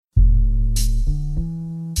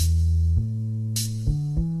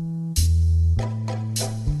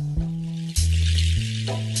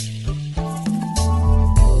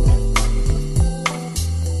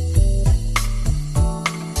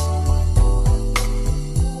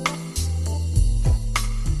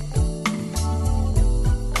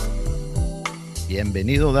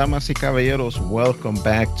Bienvenido, damas y caballeros. Welcome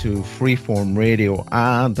back to Freeform Radio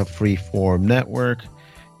on the Freeform Network.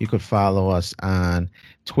 You could follow us on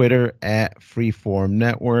Twitter at Freeform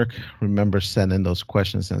Network. Remember sending those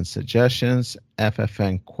questions and suggestions,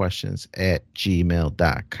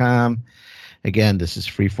 ffnquestions@gmail.com. Again, this is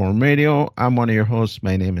Freeform Radio. I'm one of your hosts.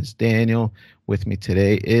 My name is Daniel. With me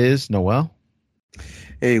today is Noel.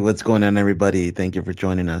 Hey, what's going on, everybody? Thank you for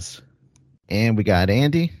joining us. And we got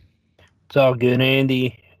Andy. It's all good,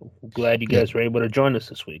 Andy. Glad you guys were able to join us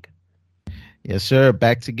this week. Yes, sir.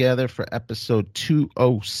 Back together for episode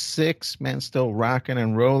 206. Man, still rocking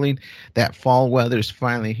and rolling. That fall weather is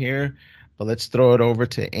finally here. But let's throw it over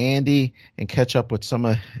to Andy and catch up with some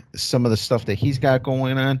of the stuff that he's got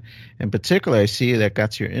going on. In particular, I see that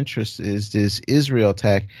got your interest is this Israel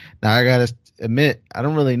attack. Now, I got to admit, I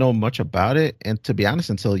don't really know much about it. And to be honest,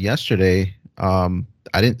 until yesterday,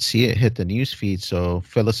 I didn't see it hit the news feed. So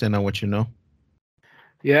fill us in on what you know.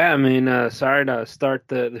 Yeah, I mean, sorry to start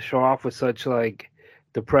the show off with such like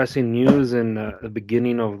depressing news in the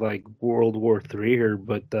beginning of like World War III here,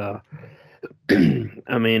 but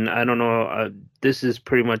I mean, I don't know. This is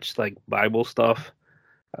pretty much like Bible stuff.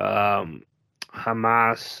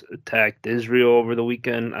 Hamas attacked Israel over the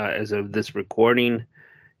weekend as of this recording,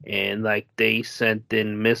 and like they sent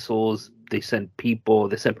in missiles. They sent people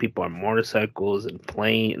on motorcycles and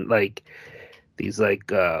plane, like these like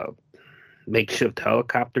makeshift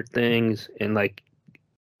helicopter things, and like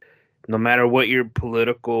no matter what your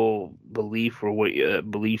political belief or what your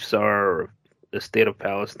beliefs are, or the state of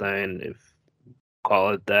Palestine, if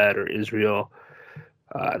call it that, or Israel,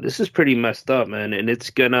 this is pretty messed up, man. And it's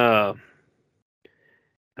gonna,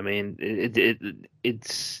 I mean,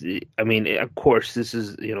 it's I mean, of course, this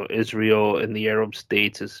is, you know, Israel and the Arab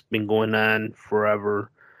states has been going on forever,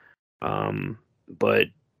 but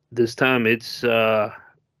this time it's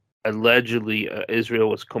allegedly Israel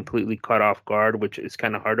was completely caught off guard, which is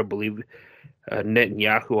kind of hard to believe.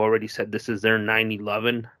 Netanyahu already said this is their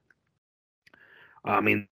 9/11. I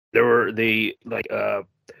mean,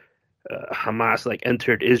 Hamas like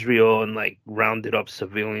entered Israel and like rounded up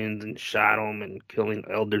civilians and shot them and killing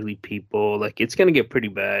elderly people. Like it's gonna get pretty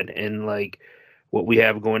bad. And like what we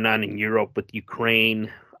have going on in Europe with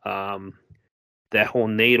Ukraine, that whole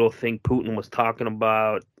NATO thing Putin was talking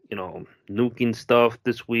about, you know, nuking stuff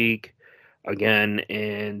this week again,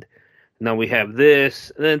 and now we have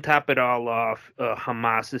this, and then top it all off,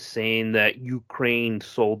 Hamas is saying that Ukraine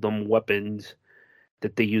sold them weapons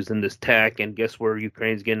that they used in this attack, and guess where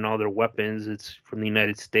Ukraine's getting all their weapons? It's from the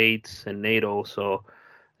United States and NATO. So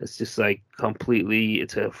it's just like completely,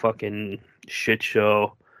 it's a fucking shit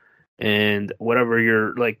show. And whatever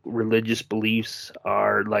your like religious beliefs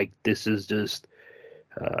are, like this is just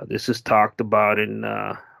this is talked about in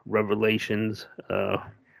Revelations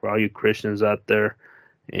for all you Christians out there.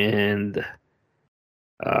 And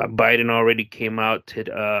Biden already came out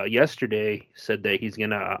yesterday, said that he's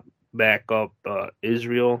gonna back up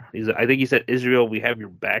Israel. I think he said, Israel, we have your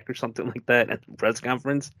back, or something like that at the press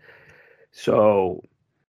conference. So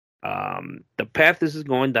the path this is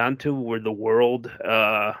going down to, where the world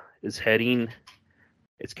is heading,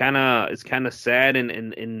 it's kind of sad,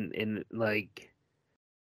 and like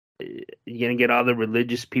you're gonna get all the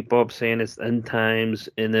religious people up saying it's end times,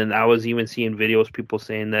 and then I was even seeing videos, people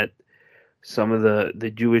saying that some of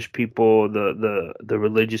the Jewish people, the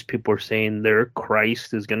religious people are saying their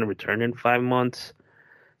Christ is going to return in 5 months.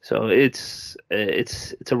 So it's a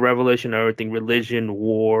revelation of everything: religion,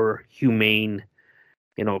 war, humane,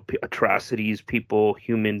 you know, atrocities. People,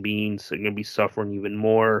 human beings, are going to be suffering even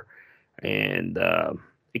more. And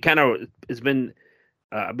it kind of it's been.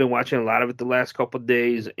 I've been watching a lot of it the last couple of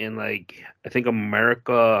days, and like I think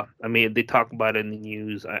America. I mean, they talk about it in the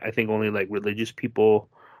news. I think only like religious people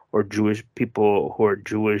or Jewish people who are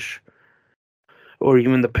Jewish, or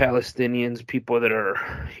even the Palestinians, people that are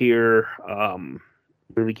here,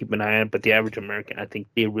 really keep an eye on it. But the average American, I think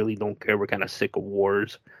they really don't care. We're kind of sick of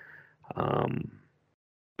wars.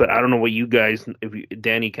 But I don't know what you guys,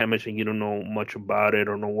 Danny kind of mentioned you don't know much about it,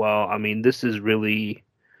 or know well. I mean, this is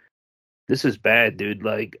bad, dude.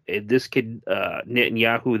 Like this kid,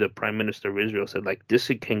 Netanyahu, the prime minister of Israel, said like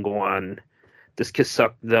this can go on. This could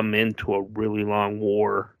suck them into a really long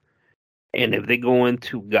war. And if they go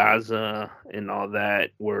into Gaza and all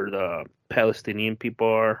that, where the Palestinian people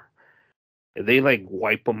are, if they like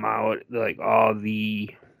wipe them out, like all the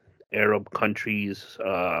Arab countries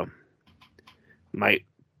might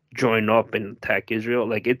join up and attack Israel.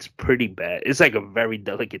 Like it's pretty bad. It's like a very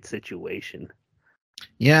delicate situation.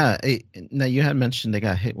 Yeah. Now you had mentioned they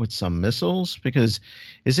got hit with some missiles because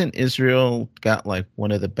isn't Israel got like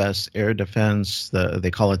one of the best air defense?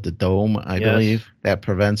 They call it the dome, I Yes. believe, that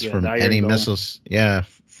prevents Yeah, the from Iron any Dome. missiles. Yeah,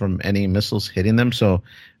 from any missiles hitting them. So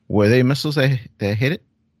were they missiles that hit it?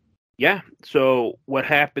 Yeah. So what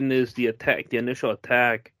happened is the initial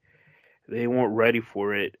attack, they weren't ready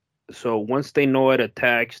for it. So once they know it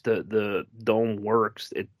attacks, the dome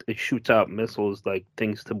works. It shoots out missiles like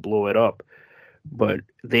things to blow it up. But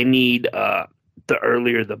they need the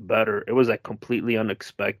earlier the better. It was like completely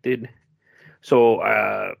unexpected. So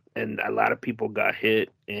and a lot of people got hit,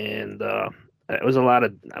 and it was a lot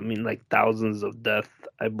of, I mean, like thousands of deaths,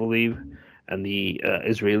 I believe, on the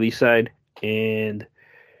Israeli side. And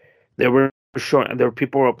there were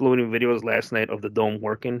people uploading videos last night of the dome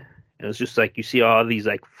working. And it's just like you see all these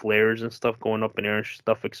like flares and stuff going up in air and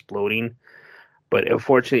stuff exploding. But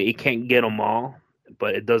unfortunately, it can't get them all,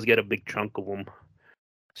 but it does get a big chunk of them.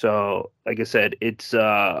 So, like I said, it's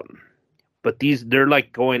but they're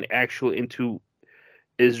like going actual into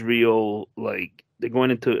Israel, like they're going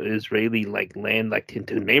into Israeli like land, like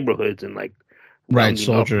into neighborhoods and like Right,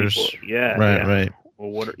 rounding up people. soldiers. Yeah, Right, yeah, right.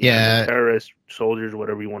 or what? Yeah, the Yeah, terrorists, soldiers,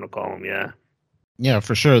 whatever you want to call them. Yeah, yeah,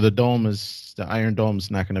 for sure. The Iron Dome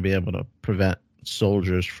is not going to be able to prevent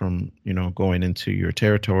soldiers from, going into your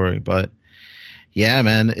territory. But yeah,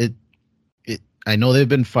 man, I know they've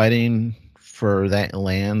been fighting for that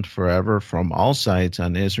land forever from all sides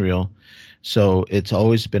on Israel. So it's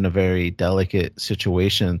always been a very delicate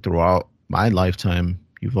situation throughout my lifetime.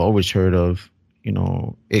 You've always heard of,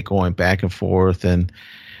 it going back and forth and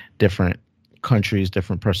different countries,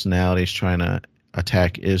 different personalities trying to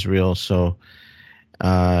attack Israel. So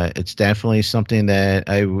it's definitely something that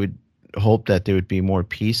I would hope that there would be more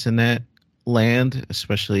peace in that land,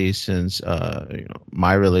 especially since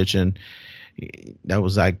my religion, that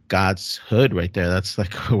was like God's hood right there. That's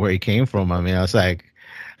like where he came from. I mean, I was like,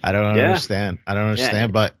 I don't yeah, understand. I don't yeah,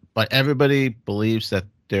 understand. But everybody believes that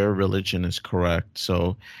their religion is correct.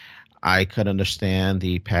 So I could understand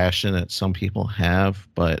the passion that some people have,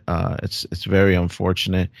 but it's very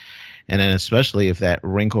unfortunate. And then especially if that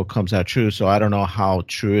wrinkle comes out true. So I don't know how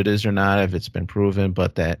true it is or not, if it's been proven,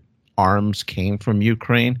 but that arms came from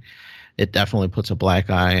Ukraine, it definitely puts a black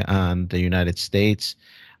eye on the United States,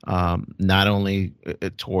 not only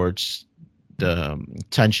towards the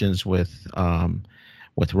tensions with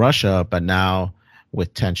Russia, but now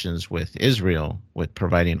with tensions with Israel, with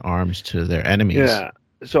providing arms to their enemies. yeah.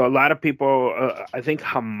 So a lot of people, I think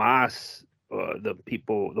Hamas, the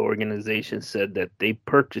organization said that they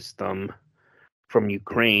purchased them from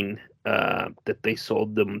Ukraine, that they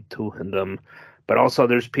sold them to them. But also,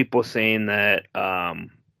 there's people saying that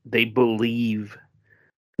they believe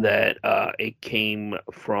that it came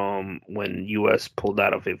from when U.S. pulled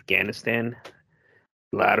out of Afghanistan.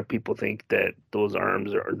 A lot of people think that those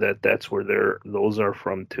arms are that's where those are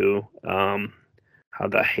from too. How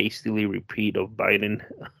the hastily repeat of Biden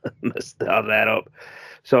messed all that up.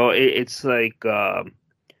 So it's like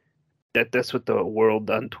that's what the world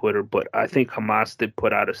on Twitter. But I think Hamas did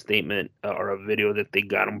put out a statement or a video that they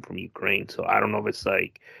got them from Ukraine. So I don't know if it's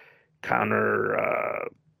like counter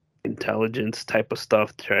intelligence type of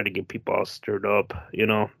stuff to try to get people all stirred up,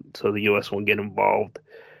 so the U.S. won't get involved.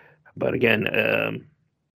 But again,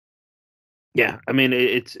 yeah, I mean,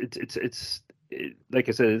 like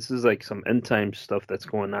I said, this is like some end time stuff that's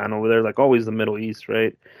going on over there. Like always, the Middle East,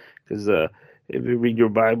 right? Because if you read your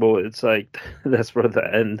Bible, it's like that's where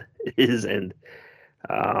the end is, and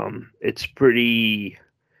it's pretty.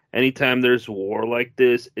 Anytime there's war like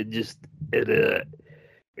this, it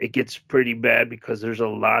it gets pretty bad because there's a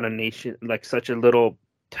lot of nation, like such a little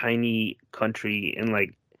tiny country, and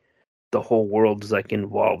like the whole world's like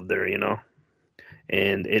involved there,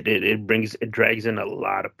 and it drags in a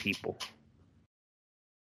lot of people,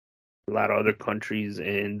 a lot of other countries,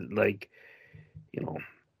 and like, you know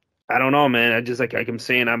I don't know, man. I just like I'm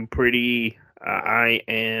saying, I'm pretty I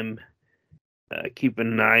am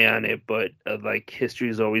keeping an eye on it, but like history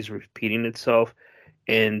is always repeating itself.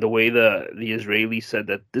 And the way the Israelis said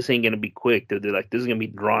that this ain't gonna be quick, they're like, this is gonna be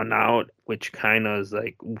drawn out, which kind of is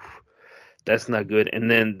like, oof, that's not good. And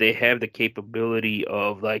then they have the capability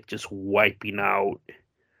of like just wiping out,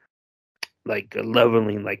 like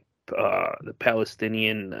leveling, like the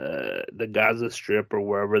Palestinian, the Gaza Strip or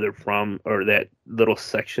wherever they're from, or that little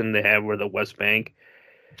section they have where the West Bank.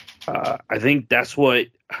 I think that's what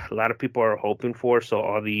a lot of people are hoping for. So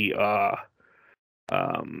all the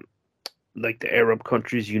um, like the Arab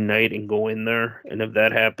countries unite and go in there, and if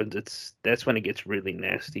that happens, that's when it gets really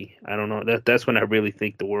nasty. I don't know, that's when I really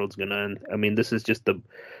think the world's gonna end. I mean, this is just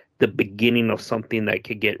the beginning of something that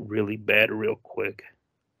could get really bad real quick.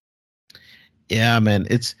 Yeah, man,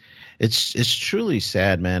 it's truly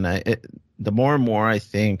sad, man. The more and more I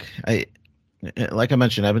think, like I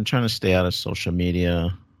mentioned, I've been trying to stay out of social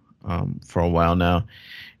media for a while now,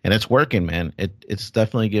 and it's working, man. It's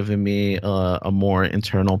definitely given me a more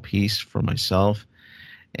internal peace for myself,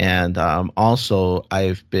 and also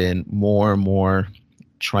I've been more and more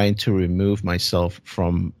trying to remove myself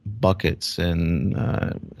from buckets, and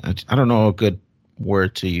I don't know a good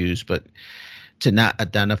word to use, but to not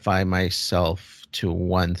identify myself to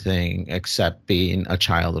one thing except being a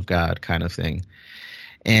child of God kind of thing.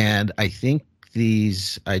 And I think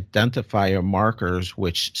these identifier markers,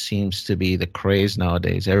 which seems to be the craze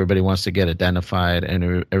nowadays, everybody wants to get identified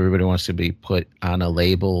and everybody wants to be put on a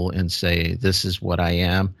label and say, this is what I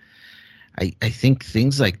am. I think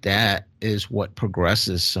things like that is what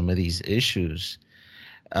progresses some of these issues,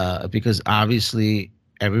 because obviously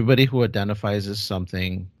everybody who identifies as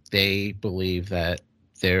something, they believe that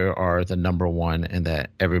they are the number one and that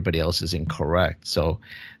everybody else is incorrect. So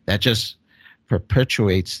that just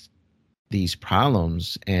perpetuates these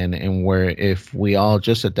problems, and where if we all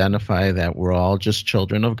just identify that we're all just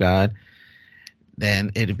children of God,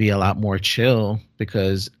 then it'd be a lot more chill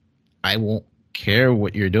because I won't care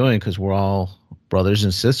what you're doing because we're all brothers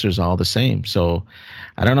and sisters all the same. So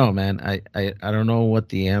I don't know, man. I don't know what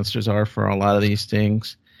the answers are for a lot of these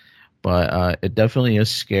things, but it definitely is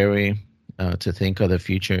scary to think of the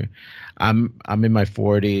future. I'm in my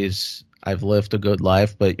 40s. I've lived a good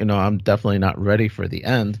life, but I'm definitely not ready for the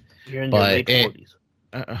end. You're in your But late 40s.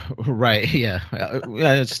 right, yeah,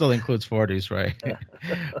 yeah, it still includes 40s, right?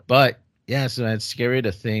 But yeah, so it's scary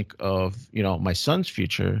to think of my son's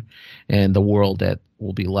future and the world that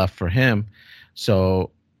will be left for him.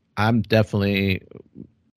 So I'm definitely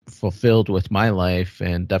fulfilled with my life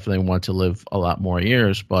and definitely want to live a lot more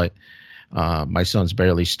years. But my son's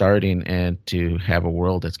barely starting, and to have a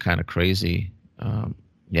world that's kind of crazy,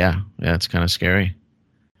 yeah, it's kind of scary.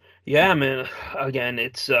 Yeah, man. Again,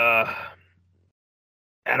 it's I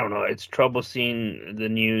don't know. It's trouble seeing the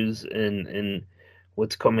news and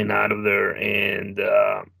what's coming out of there, and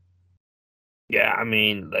yeah, I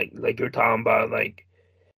mean, like you're talking about, like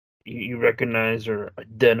you recognize or I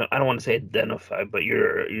don't want to say identify, but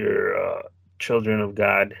you're children of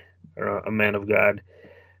God or a man of God.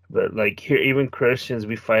 But like here, even Christians,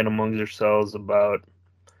 we fight amongst ourselves about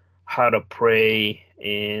how to pray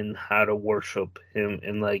and how to worship Him,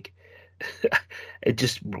 and like it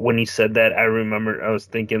just when he said that, I remember I was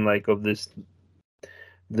thinking like of this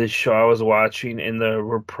show I was watching, and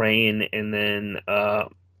we're praying, and then a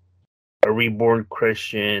reborn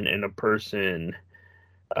Christian and a person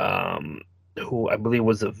um, who I believe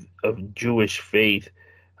was of Jewish faith.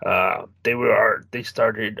 They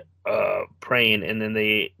started praying, and then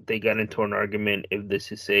they got into an argument if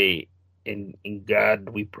this is a in God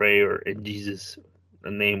we pray or in Jesus'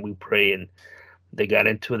 name we pray, and they got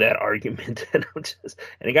into that argument, and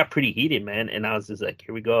it got pretty heated, man. And I was just like,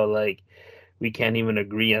 here we go, like we can't even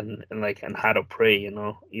agree on how to pray,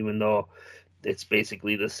 even though it's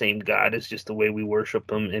basically the same God. It's just the way we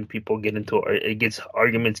worship Him, and people get into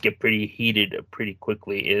arguments get pretty heated pretty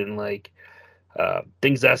quickly, and like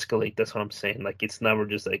things escalate. That's what I'm saying. Like it's never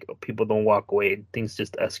just like people don't walk away. Things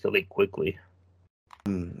just escalate quickly.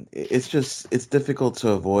 It's difficult to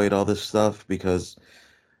avoid all this stuff because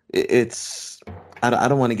it's I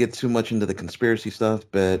don't want to get too much into the conspiracy stuff,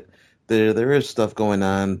 but there is stuff going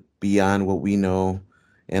on beyond what we know,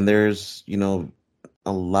 and there's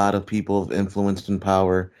a lot of people of influence and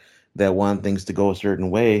power that want things to go a certain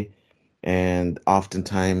way, and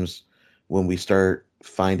oftentimes when we start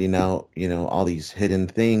finding out all these hidden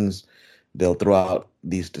things, they'll throw out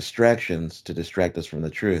these distractions to distract us from the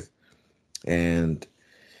truth. And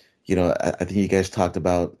I think you guys talked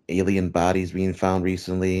about alien bodies being found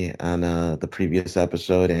recently on the previous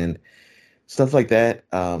episode and stuff like that.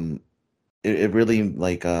 It really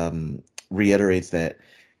like reiterates that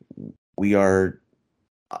we are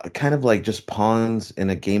kind of like just pawns in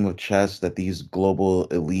a game of chess that these global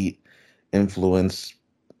elite influence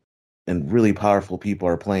and really powerful people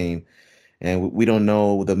are playing. And we don't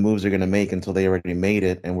know the moves they're going to make until they already made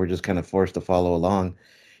it, and we're just kind of forced to follow along.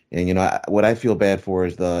 And what I feel bad for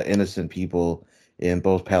is the innocent people in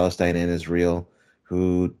both Palestine and Israel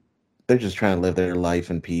who they're just trying to live their life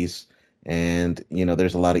in peace. And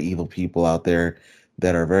there's a lot of evil people out there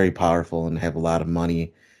that are very powerful and have a lot of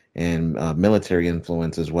money and military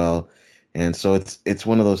influence as well. And so it's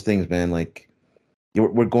one of those things, man. Like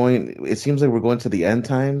we're going. It seems like we're going to the end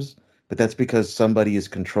times, but that's because somebody is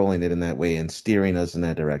controlling it in that way and steering us in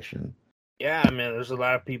that direction. Yeah, I mean, there's a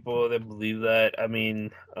lot of people that believe that. I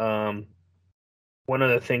mean, one of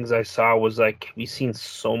the things I saw was like we've seen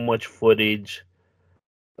so much footage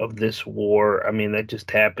of this war. I mean, that just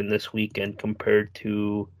happened this weekend compared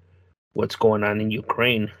to what's going on in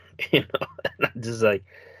Ukraine. You know, and I'm just like,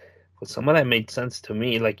 well, some of that made sense to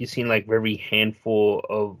me. Like you seen like very handful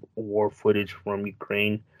of war footage from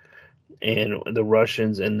Ukraine and the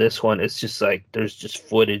Russians, and this one, it's just like there's just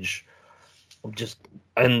footage of just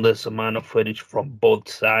endless amount of footage from both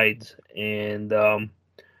sides, and that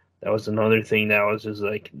was another thing that was just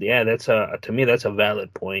like, yeah, that's a to me that's a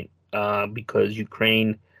valid point, because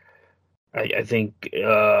Ukraine, I think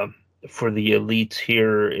for the elites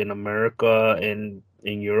here in America and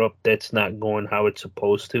in Europe, that's not going how it's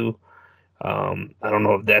supposed to. I don't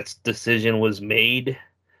know if that decision was made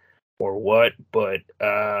or what, but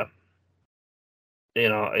that's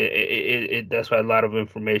why a lot of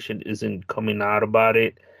information isn't coming out about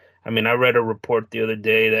it. I mean, I read a report the other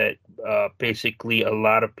day that basically a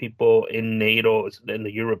lot of people in NATO, in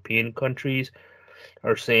the European countries,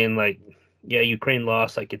 are saying like, yeah, Ukraine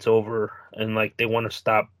lost, like it's over, and like they want to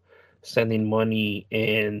stop sending money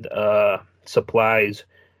and supplies.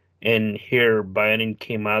 And here, Biden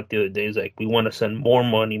came out the other day, he's like, we want to send more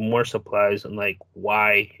money, more supplies, and like,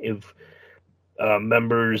 why? If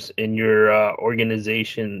members in your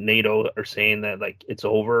organization, NATO, are saying that like it's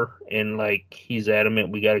over, and like he's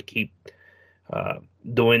adamant we got to keep uh,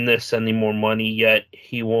 doing this, sending more money, yet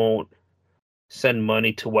he won't send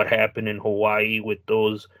money to what happened in Hawaii with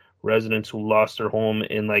those residents who lost their home,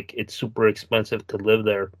 and like it's super expensive to live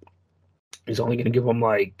there. He's only going to give them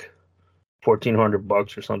like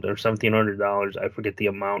 $1,400 or something, or $1,700. I forget the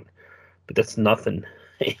amount, but that's nothing.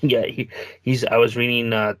 Yeah, he's. I was reading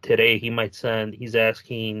today. He's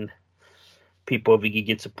asking people if he could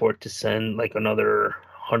get support to send like another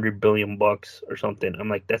 $100 billion or something. I'm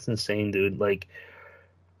like, that's insane, dude. Like,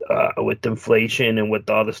 with inflation and with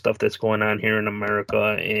all the stuff that's going on here in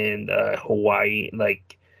America and Hawaii,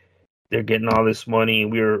 like they're getting all this money.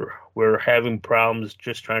 We're having problems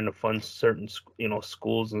just trying to fund certain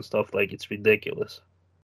schools and stuff. Like it's ridiculous.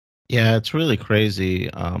 Yeah, it's really crazy.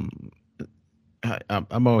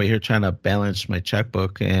 I'm over here trying to balance my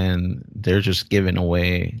checkbook, and they're just giving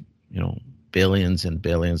away, billions and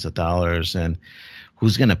billions of dollars. And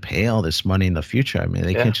who's going to pay all this money in the future? I mean,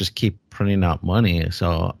 they Yeah. can't just keep printing out money.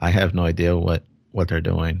 So I have no idea what they're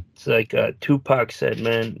doing. It's like Tupac said,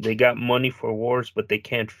 man, they got money for wars, but they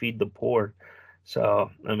can't feed the poor. So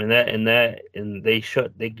I mean and they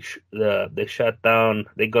shut down,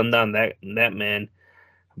 they gunned down that man.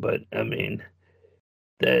 But I mean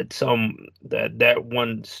that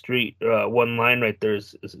one street, one line right there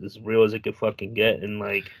is as real as it could fucking get, and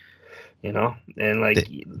like and like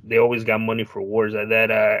They, they always got money for wars. I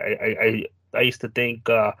used to think,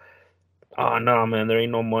 oh no, man, there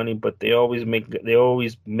ain't no money, but they always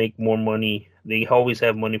make more money. They always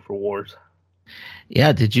have money for wars.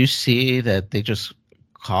 yeah, did you see that they just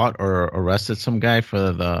caught or arrested some guy for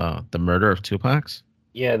the murder of Tupac's?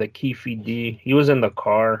 Yeah, the Keefe D. He was in the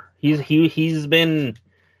car. He's been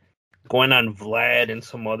going on Vlad and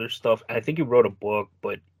some other stuff. I think he wrote a book,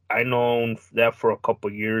 but I known that for a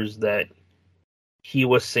couple years that he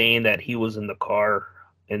was saying that he was in the car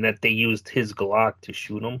and that they used his Glock to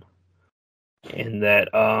shoot him, and that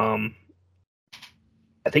I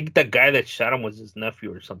think the guy that shot him was his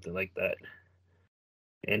nephew or something like that,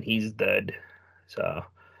 and he's dead. So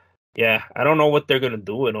yeah, I don't know what they're gonna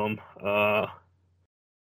do with him.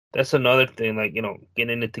 That's another thing, like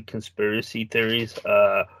getting into conspiracy theories.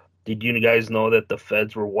 Did you guys know that the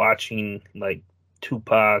feds were watching like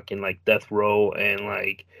Tupac and like Death Row and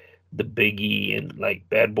like the Biggie and like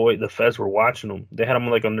Bad Boy? The feds were watching them. They had them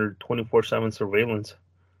like under 24/7 surveillance.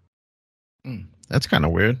 That's kind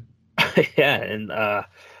of weird. Yeah, and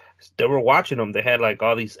they were watching them. They had like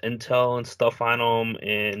all these intel and stuff on them,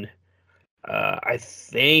 and I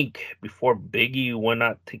think before Biggie went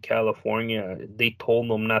out to California, they told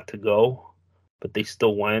them not to go, but they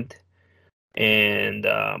still went. And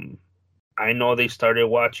I know they started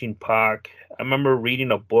watching Pac. I remember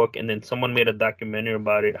reading a book, and then someone made a documentary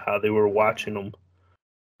about it, how they were watching them.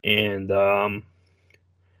 And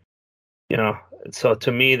so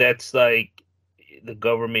to me, that's like the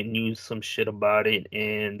government knew some shit about it,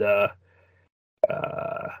 and uh,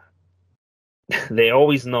 they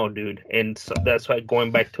always know, dude. And so that's why,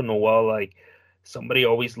 going back to Noel, like somebody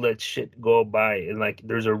always lets shit go by, and like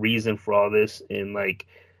there's a reason for all this. And like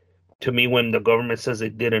to me, when the government says they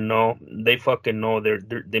didn't know, they fucking know.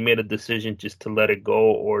 They made a decision just to let it go,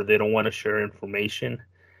 or they don't want to share information,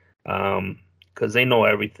 because they know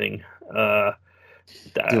everything. Dude,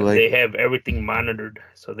 They like have everything monitored,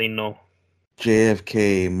 so they know.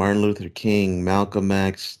 JFK, Martin Luther King, Malcolm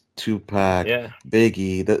X, Tupac, Yeah.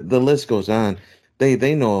 Biggie. The list goes on.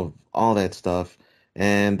 They know of all that stuff,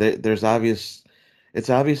 and there's obvious. It's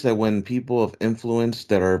obvious that when people of influence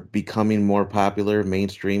that are becoming more popular,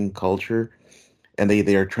 mainstream culture, and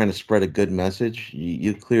they are trying to spread a good message,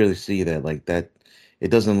 you clearly see that like that.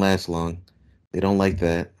 It doesn't last long. They don't like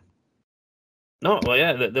that. No, well,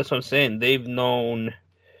 yeah, that's what I'm saying. They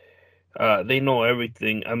know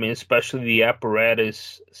everything. I mean, especially the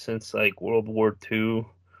apparatus since like World War II.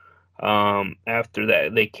 After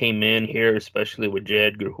that, they came in here, especially with J.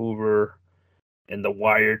 Edgar Hoover and the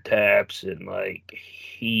wiretaps, and like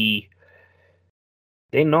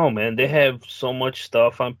they know, man. They have so much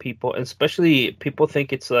stuff on people, and especially people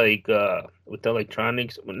think it's like with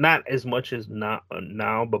electronics, not as much as not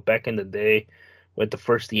now, but back in the day, with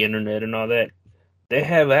the internet and all that, they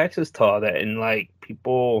have access to all that, and like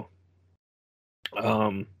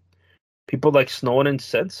um, people like Snowden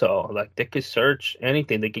said so. Like they could search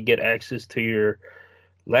anything, they could get access to your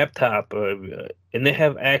laptop, and they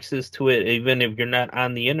have access to it even if you're not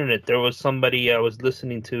on the internet. There was somebody I was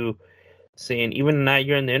listening to saying even not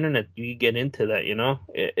you're on the internet, you can get into that.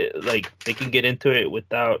 Like they can get into it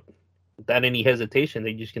without any hesitation.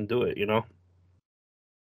 They just can do it.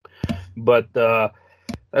 But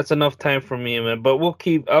that's enough time for me, man. But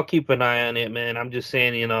I'll keep an eye on it, man. I'm just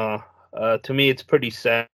saying, to me it's pretty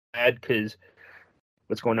sad because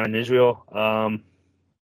what's going on in Israel.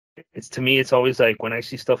 It's to me, it's always like when I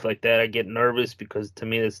see stuff like that, I get nervous because to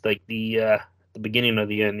me, it's like the beginning of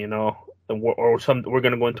the end, we're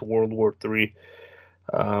gonna go into World War III.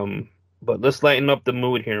 Um, but let's lighten up the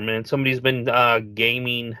mood here, man. Somebody's been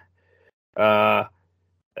gaming. Uh,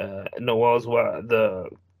 Noel's the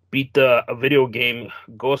beat a video game,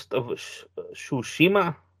 Ghost of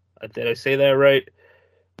Tsushima. Did I say that right?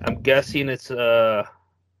 I'm guessing it's is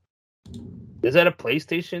that a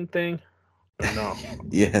PlayStation thing? Or no,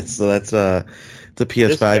 Yeah, so that's it's a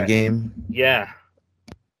this PS5 guy. game. Yeah,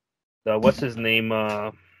 what's his name?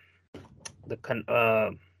 The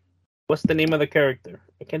what's the name of the character?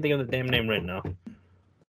 I can't think of the damn name right now.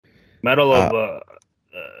 Medal Uh, of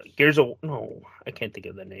Gears of no, I can't think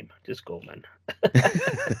of the name. Just go, man.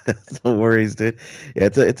 no worries, dude. Yeah,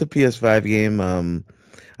 it's a PS5 game.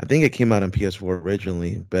 I think it came out on PS4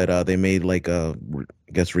 originally, but they made like I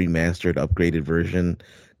guess remastered, upgraded version,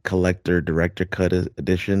 collector director cut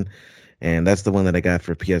edition, and that's the one that I got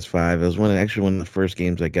for PS5. It was actually one of the first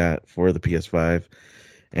games I got for the PS5,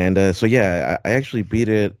 and so yeah, I actually beat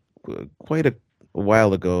it quite a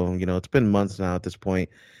while ago. It's been months now at this point,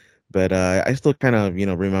 but I still kind of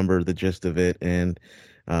remember the gist of it, and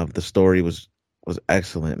the story was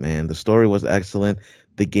excellent, man. The story was excellent.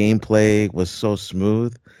 The gameplay was so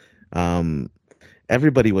smooth. Um,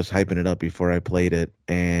 Everybody was hyping it up before I played it,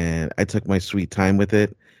 and I took my sweet time with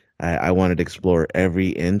it. I wanted to explore every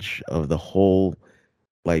inch of the whole,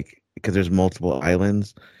 like, because there's multiple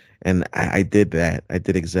islands, and I did that. I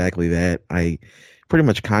did exactly that. I pretty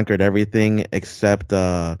much conquered everything except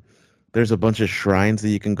there's a bunch of shrines that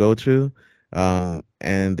you can go to,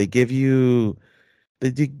 and they do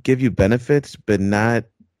give you benefits, but not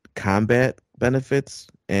combat benefits.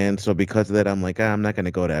 And so because of that, I'm like, I'm not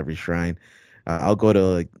gonna go to every shrine. I'll go to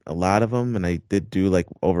like a lot of them, and I did do like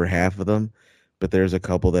over half of them. But there's a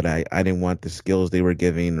couple that I didn't want the skills they were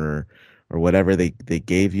giving or whatever they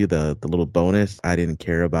gave you the little bonus. I didn't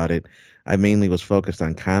care about it. I mainly was focused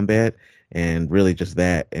on combat and really just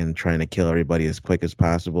that and trying to kill everybody as quick as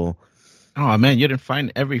possible. Oh man, you didn't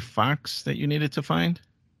find every fox that you needed to find?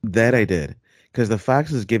 That I did, because the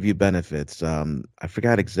foxes give you benefits. I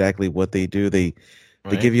forgot exactly what they do. They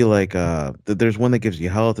Right. give you like there's one that gives you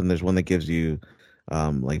health, and there's one that gives you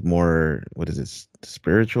like more, what is it,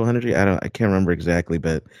 spiritual energy. I can't remember exactly,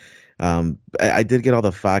 but I did get all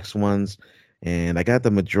the fox ones, and I got the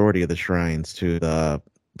majority of the shrines too. The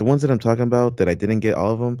ones that I'm talking about that I didn't get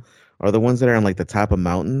all of them are the ones that are on like the top of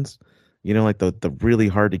mountains. Like the really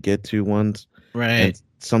hard to get to ones, Right. and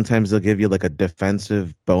sometimes they'll give you like a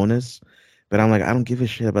defensive bonus. But I'm like, I don't give a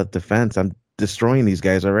shit about defense. I'm destroying these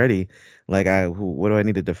guys already. Like, what do I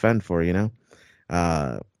need to defend for?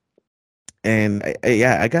 Uh, and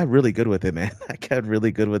yeah, I got really good with it, man. I got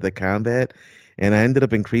really good with the combat, and I ended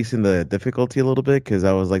up increasing the difficulty a little bit because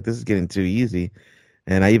I was like, this is getting too easy.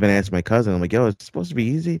 And I even asked my cousin, I'm like, yo, it's supposed to be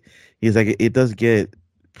easy. He's like, it does get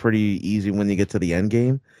pretty easy when you get to the end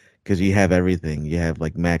game because you have everything. You have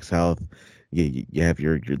like max health. You have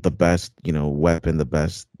your the best, weapon, the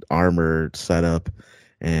best armor setup,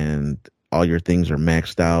 and all your things are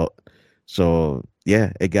maxed out. So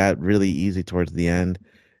yeah, it got really easy towards the end.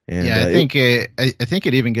 And Yeah, I think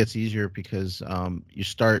it even gets easier because, you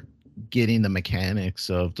start getting the mechanics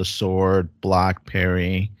of the sword, block,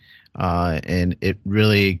 parry. and it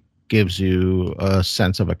really gives you a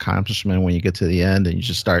sense of accomplishment when you get to the end and you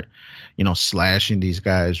just start, slashing these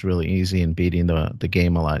guys really easy and beating the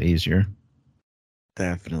game a lot easier.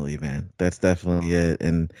 Definitely, man. That's definitely it.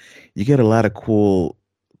 And you get a lot of cool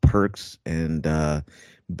perks and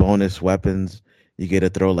bonus weapons. You get to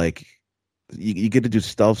throw like you get to do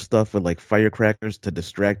stealth stuff with like firecrackers to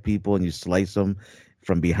distract people and you slice them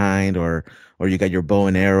from behind or you got your bow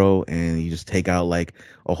and arrow and you just take out like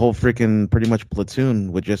a whole freaking pretty much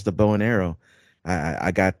platoon with just a bow and arrow.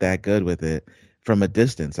 I got that good with it from a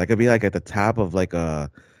distance. I could be like at the top of like a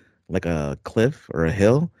cliff or a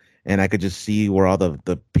hill, and I could just see where all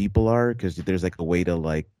the people are because there's like a way to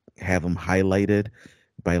like have them highlighted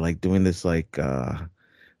by like doing this like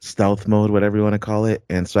stealth mode, whatever you want to call it.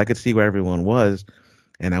 And so I could see where everyone was,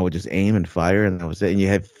 and I would just aim and fire, and that was it. And you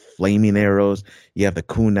have flaming arrows, you have the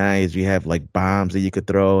kunais, you have like bombs that you could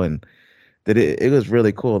throw, and that it was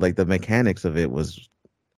really cool. Like the mechanics of it was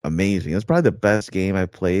amazing. It's probably the best game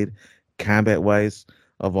I've played combat wise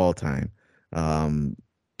of all time. Um,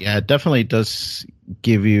 Yeah, it definitely does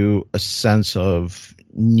give you a sense of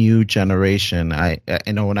new generation. I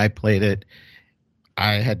know when I played it,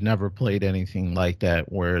 I had never played anything like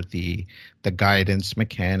that where the guidance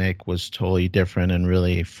mechanic was totally different and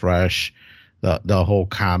really fresh. The whole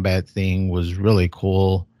combat thing was really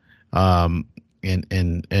cool. In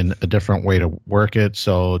a different way to work it.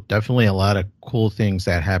 So definitely a lot of cool things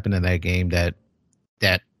that happened in that game that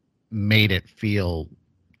made it feel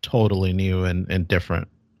totally new and different.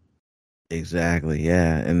 Exactly.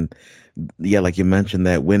 Yeah. And yeah, like you mentioned,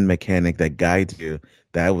 that wind mechanic that guides you,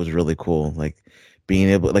 that was really cool. Like being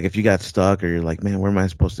able, like if you got stuck or you're like, man, where am I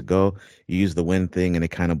supposed to go? You use the wind thing and it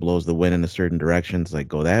kind of blows the wind in a certain directions, like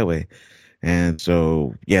go that way. And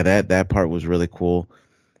so, yeah, that part was really cool.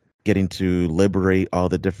 Getting to liberate all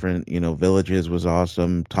the different, villages was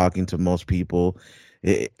awesome. Talking to most people.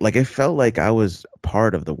 Like it felt like I was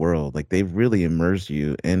part of the world. Like they really immerse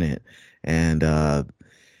you in it. And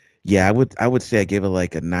yeah, I would say I gave it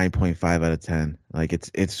like a 9.5 out of 10. Like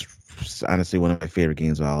it's honestly one of my favorite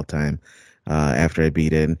games of all time. After I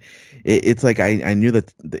beat it, and it's like I knew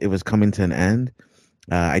that it was coming to an end.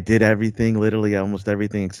 I did everything, literally almost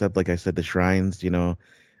everything except like I said the shrines.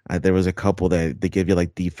 There was a couple that they give you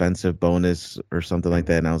like defensive bonus or something like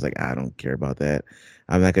that, and I was like, I don't care about that.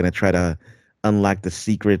 I'm not gonna try to unlock the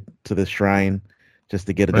secret to the shrine just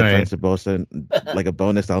to get a Right. defensive bonus, like a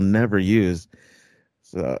bonus I'll never use.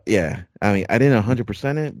 So yeah, I mean, I didn't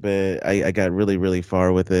 100% it, but I got really really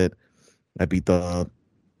far with it. I beat the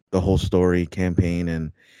whole story campaign,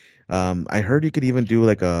 and I heard you could even do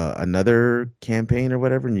like another campaign or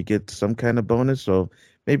whatever, and you get some kind of bonus. So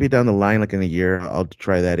maybe down the line, like in a year, I'll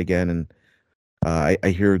try that again. And I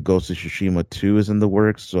hear Ghost of Tsushima 2 is in the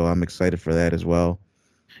works, so I'm excited for that as well.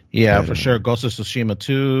 Yeah, But for sure. Ghost of Tsushima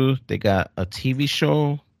 2. They got a TV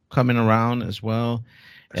show coming around as well.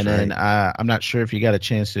 that's And then right. I'm not sure if you got a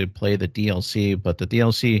chance to play the DLC, but the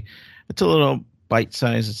DLC, it's a little bite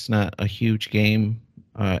size. It's not a huge game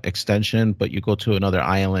extension, but you go to another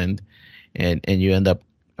island and you end up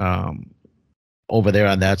um, over there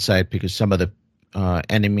on that side because some of the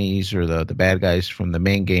enemies or the bad guys from the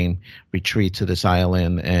main game retreat to this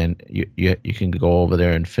island and you can go over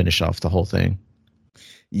there and finish off the whole thing.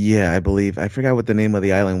 Yeah, I believe I forgot what the name of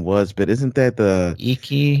the island was, but isn't that the?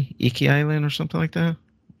 Iki Island or something like that.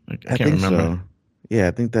 I I can't think remember. so. Yeah,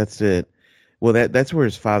 I think that's it. Well, that's where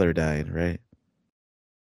his father died, right?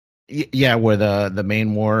 Yeah, where the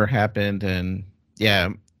main war happened, and yeah,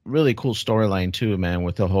 really cool storyline too, man.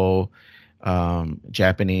 With the whole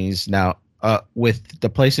Japanese. Now, with the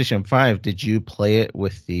PlayStation 5, did you play it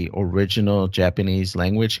with the original Japanese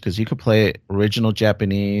language? Because you could play it original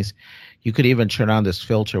Japanese. You could even turn on this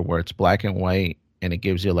filter where it's black and white, and it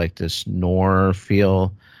gives you like this noir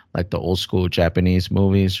feel, like the old school Japanese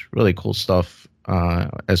movies. Really cool stuff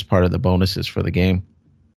as part of the bonuses for the game.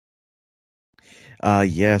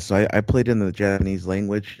 Yeah, so I played in the Japanese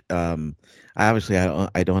language. I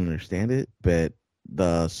don't understand it, but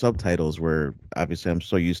the subtitles were obviously I'm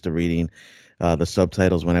so used to reading the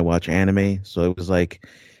subtitles when I watch anime, so it was like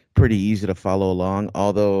pretty easy to follow along.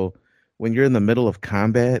 Although when you're in the middle of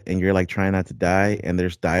combat and you're like trying not to die and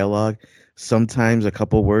there's dialogue, sometimes a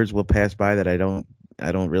couple words will pass by that I don't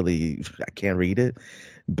really I can't read it.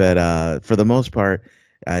 But for the most part,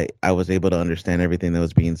 I was able to understand everything that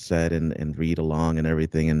was being said and read along and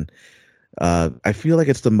everything. And I feel like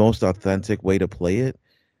it's the most authentic way to play it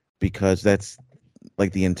because that's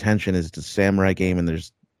like the intention is the samurai game and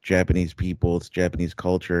there's Japanese people, it's Japanese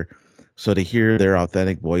culture. So to hear their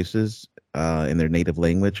authentic voices in their native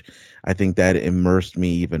language, I think that immersed me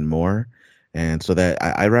even more. And so that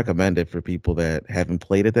I recommend it for people that haven't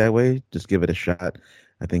played it that way. Just give it a shot.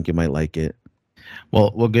 I think you might like it.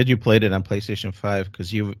 Well, good you played it on PlayStation 5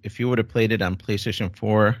 because if you would have played it on PlayStation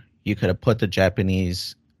 4, you could have put the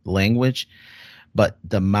Japanese language, but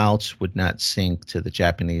the mouse would not sync to the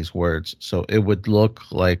Japanese words. So it would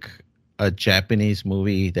look like a Japanese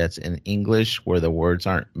movie that's in English where the words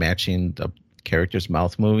aren't matching the characters'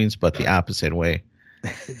 mouth movements, but the opposite way.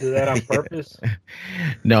 They do that on purpose?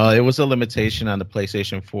 No, it was a limitation on the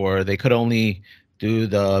PlayStation 4. They could only do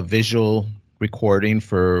the visual recording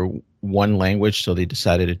for one language, so they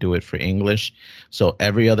decided to do it for English. So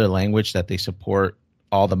every other language that they support,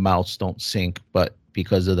 all the mouths don't sync, but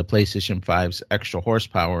because of the PlayStation 5's extra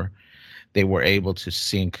horsepower, they were able to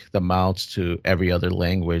sync the mouths to every other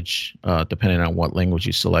language, depending on what language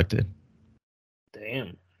you selected.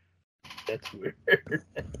 Damn. That's weird.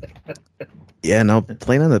 Yeah, no,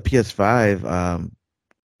 playing on the PS5,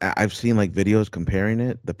 I've seen like videos comparing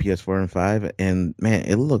it, the PS4 and 5, and man,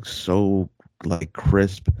 it looks so like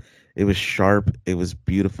crisp. It was sharp, it was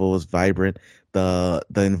beautiful, it was vibrant. The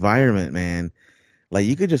environment, man, like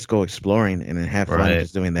you could just go exploring and then have fun Right.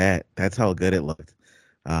 just doing that. That's how good it looked.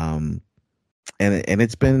 Um, and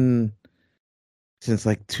it's been since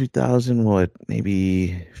like 2000, what,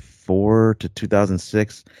 maybe 4 to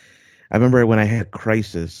 2006. I remember when I had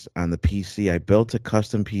Crisis on the PC, I built a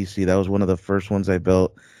custom PC. That was one of the first ones I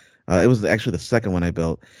built. It was actually the second one I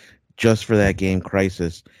built just for that game,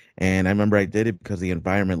 Crisis. And I remember I did it because the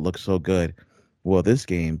environment looked so good. Well, this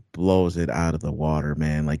game blows it out of the water,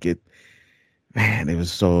 man. Like man, it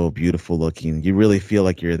was so beautiful looking. You really feel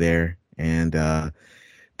like you're there. And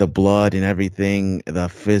the blood and everything, the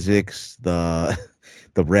physics, the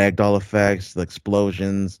the ragdoll effects, the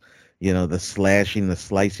explosions, the slashing, the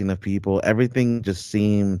slicing of people, everything just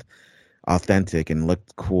seemed authentic and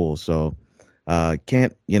looked cool. So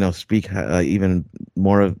can't speak even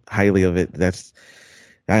more highly of it.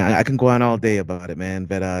 I can go on all day about it, man.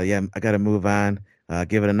 But yeah, I got to move on.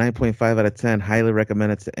 Give it a 9.5 out of 10. Highly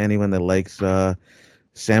recommend it to anyone that likes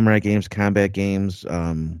samurai games, combat games,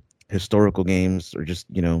 historical games, or just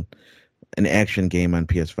an action game on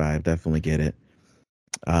PS5. Definitely get it.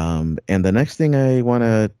 And the next thing I want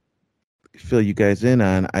to fill you guys in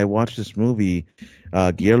on, I watched this movie,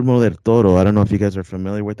 Guillermo del Toro. I don't know if you guys are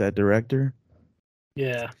familiar with that director.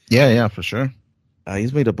 Yeah. Yeah, for sure.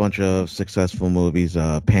 He's made a bunch of successful movies.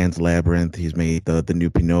 Pan's Labyrinth. He's made the new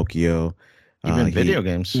Pinocchio. Even video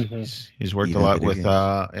games. Mhm. He's worked a Even lot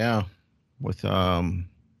video with with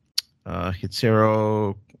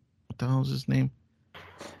Hitsuro. What the hell was his name?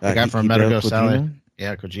 The guy from Metal Gear Solid.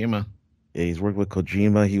 Yeah, Kojima. Yeah, he's worked with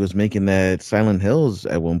Kojima. He was making that Silent Hills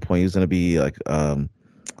at one point. He was going to be like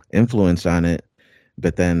influence on it,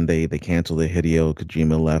 but then they canceled it. Hideo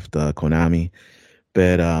Kojima left Konami.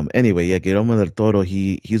 But anyway, yeah, Guillermo del Toro,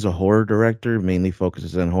 he's a horror director, mainly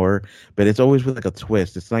focuses on horror, but it's always with like a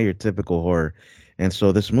twist. It's not your typical horror. And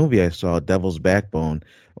so this movie I saw, Devil's Backbone,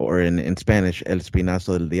 or in Spanish, El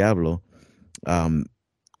Espinazo del Diablo,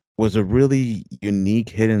 was a really unique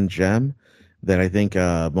hidden gem that I think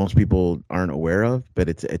most people aren't aware of, but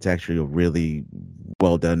it's actually a really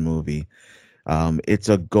well done movie. It's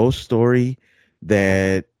a ghost story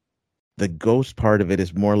that the ghost part of it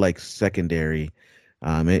is more like secondary.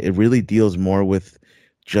 It really deals more with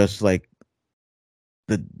just like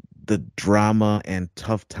the the drama and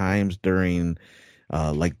tough times during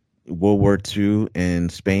like World War II in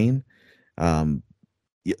Spain. Um,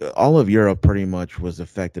 all of Europe pretty much was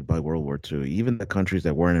affected by World War II. Even the countries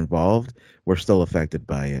that weren't involved were still affected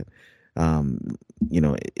by it, um,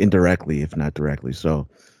 indirectly, if not directly. So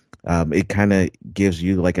it kind of gives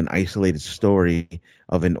you like an isolated story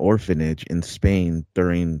of an orphanage in Spain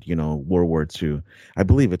during, World War II. I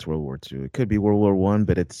believe it's World War II. It could be World War One,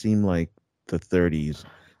 but it seemed like the 30s.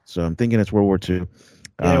 So I'm thinking it's World War II.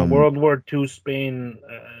 Yeah, World War II Spain,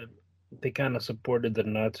 they kind of supported the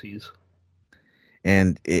Nazis.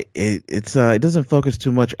 And it doesn't focus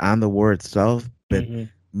too much on the war itself, but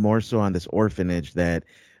more so on this orphanage that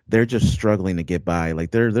they're just struggling to get by.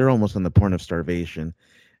 Like they're almost on the point of starvation,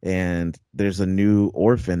 and there's a new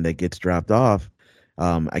orphan that gets dropped off.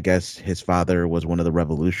 I guess his father was one of the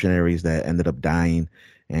revolutionaries that ended up dying,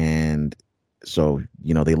 and so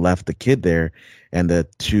they left the kid there, and the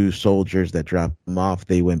two soldiers that dropped him off,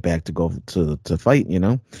 they went back to go to fight,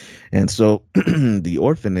 and so the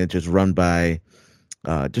orphanage is run by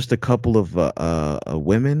just a couple of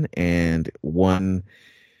women and one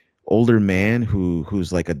older man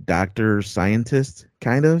who's like a doctor scientist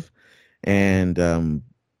kind of, and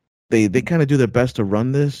they kind of do their best to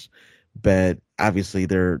run this, but obviously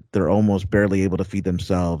they're almost barely able to feed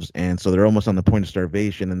themselves, and so they're almost on the point of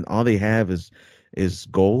starvation, and all they have is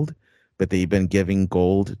gold, but they've been giving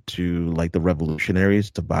gold to like the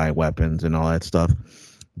revolutionaries to buy weapons and all that stuff.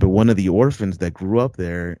 But one of the orphans that grew up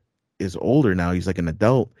there is older now. He's like an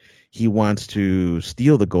adult. He wants to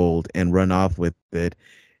steal the gold and run off with it,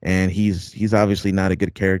 and he's obviously not a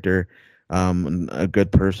good character, a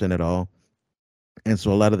good person at all. And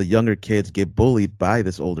so a lot of the younger kids get bullied by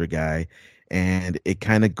this older guy, and it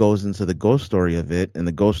kind of goes into the ghost story of it. And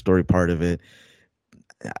the ghost story part of it,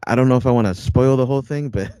 I don't know if I want to spoil the whole thing,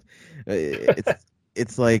 but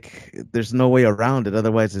it's like there's no way around it.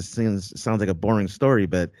 Otherwise, sounds like a boring story.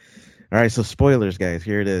 But all right, so spoilers, guys.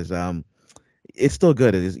 Here it is. It's still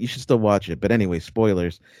good. It is. You should still watch it. But anyway,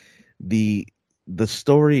 spoilers. The the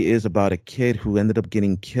story is about a kid who ended up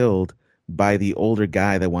getting killed by the older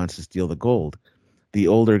guy that wants to steal the gold. The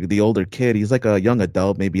older kid, he's like a young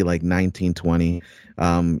adult, maybe like 19, 20.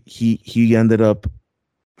 He ended up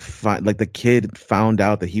like the kid found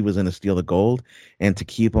out that he was going to steal the gold, and to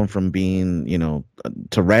keep him from being,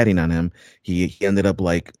 to ratting on him, he ended up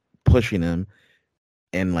like pushing him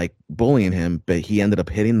and like bullying him, but he ended up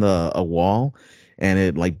hitting the a wall, and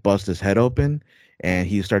it like bust his head open, and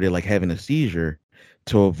he started like having a seizure.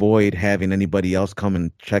 To avoid having anybody else come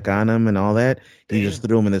and check on him and all that, he just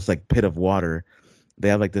threw him in this like pit of water. They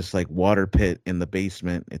have like this like water pit in the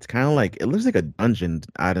basement. It's kind of like, it looks like a dungeon,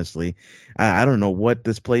 honestly. I don't know what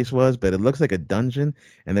this place was, but it looks like a dungeon,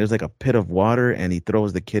 and there's like a pit of water, and he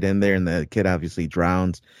throws the kid in there, and the kid obviously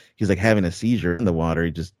drowns. He's like having a seizure in the water. He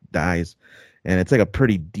just dies, and it's like a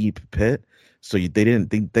pretty deep pit. So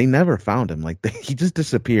they never found him. Like he just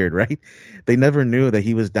disappeared, right? They never knew that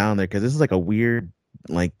he was down there, because this is like a weird,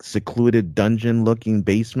 like secluded dungeon looking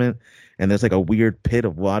basement, and there's like a weird pit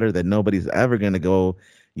of water that nobody's ever going to go,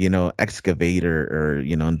 excavate or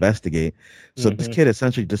investigate. So this kid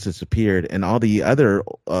essentially just disappeared, and all the other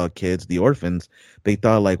kids, the orphans, they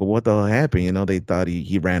thought like, well, what the hell happened? They thought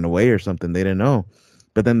he ran away or something. They didn't know.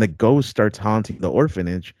 But then the ghost starts haunting the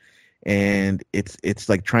orphanage, and it's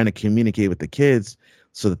like trying to communicate with the kids,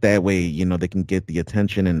 so that way, they can get the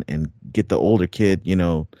attention and get the older kid,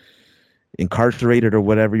 incarcerated or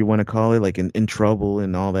whatever you want to call it, like in trouble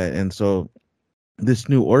and all that. And so this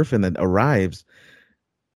new orphan that arrives,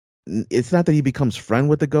 it's not that he becomes friend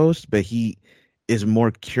with the ghost, but he is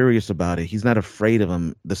more curious about it. He's not afraid of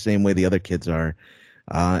him the same way the other kids are.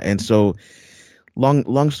 And so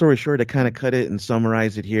long story short, to kind of cut it and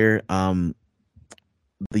summarize it here,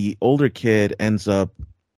 the older kid ends up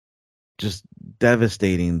just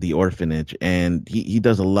devastating the orphanage, and he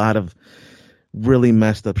does a lot of really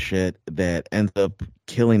messed up shit that ends up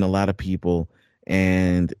killing a lot of people,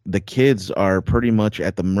 and the kids are pretty much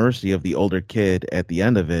at the mercy of the older kid at the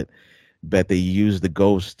end of it, but they use the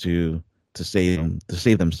ghost to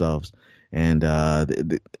save themselves. And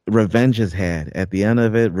revenge is had at the end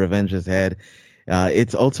of it. Revenge is had.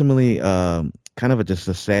 It's ultimately kind of just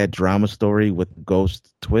a sad drama story with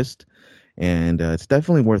ghost twist, and it's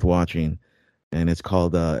definitely worth watching. And it's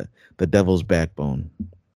called The Devil's Backbone.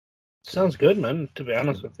 Sounds good, man. To be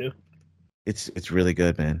honest with you, it's really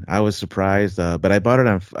good, man. I was surprised, but I bought it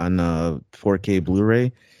on 4K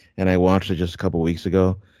Blu-ray, and I watched it just a couple weeks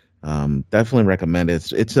ago. Definitely recommend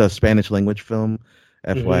it. It's a Spanish language film,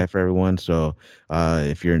 FYI for everyone. So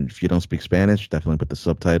if you don't speak Spanish, definitely put the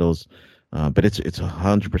subtitles. But it's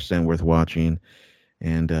 100% worth watching,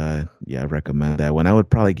 and I recommend that one. I would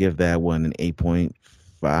probably give that one an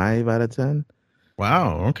 8.5 out of 10.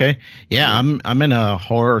 Wow. Okay. Yeah, I'm in a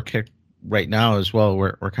horror kick right now as well.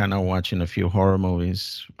 We're kind of watching a few horror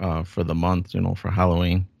movies for the month, for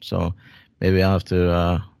Halloween. So maybe I'll have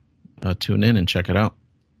to tune in and check it out.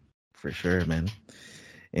 For sure, man.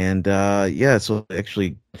 And so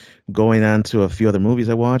actually going on to a few other movies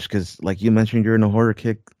I watched, because like you mentioned, you're in a horror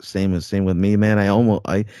kick. Same with me, man. I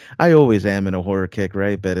always am in a horror kick,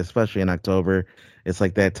 right? But especially in October, it's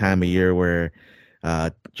like that time of year where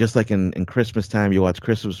just like in Christmas time, you watch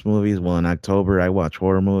Christmas movies. Well, in October, I watch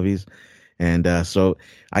horror movies. And so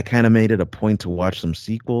I kind of made it a point to watch some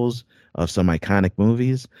sequels of some iconic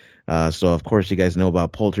movies. So, of course, you guys know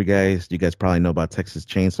about Poltergeist. You guys probably know about Texas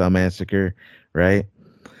Chainsaw Massacre, right?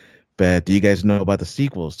 But do you guys know about the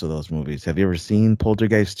sequels to those movies? Have you ever seen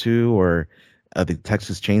Poltergeist 2 or the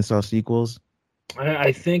Texas Chainsaw sequels?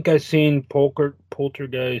 I think I seen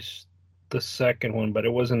Poltergeist, the second one, but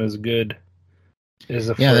it wasn't as good as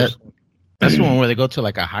the first one. That's the one where they go to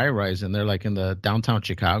like a high rise and they're like in the downtown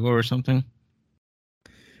Chicago or something.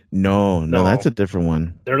 No, that's a different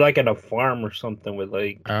one. They're like at a farm or something with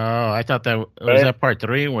like. Oh, I thought that was that part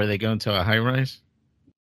 3 where they go into a high rise.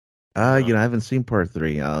 I haven't seen part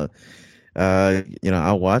 3.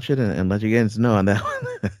 I'll watch it and let you guys know on that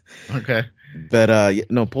one. Okay. But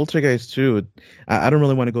no, Poltergeist 2, I don't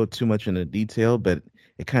really want to go too much into detail, but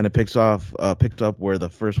it kind of picked up where the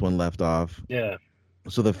first one left off. Yeah.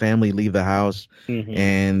 So the family leave the house, Hmm.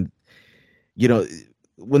 and you know,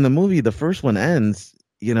 when the first one ends,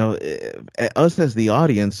 us as the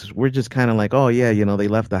audience, we're just kind of like, oh yeah, they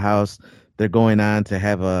left the house, they're going on to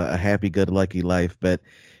have a happy, good, lucky life. But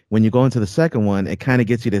when you go into the second one, it kind of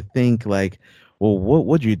gets you to think like, well, what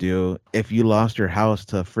would you do if you lost your house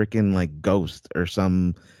to a freaking like ghost or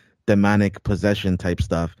some demonic possession type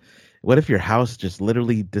stuff? What if your house just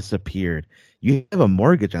literally disappeared? You have a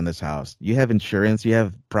mortgage on this house. You have insurance. You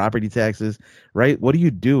have property taxes, right? What do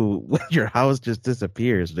you do when your house just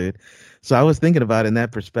disappears, dude? So I was thinking about it in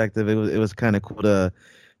that perspective. It was kind of cool to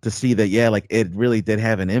see that, yeah, like it really did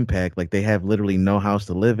have an impact. Like they have literally no house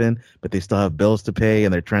to live in, but they still have bills to pay,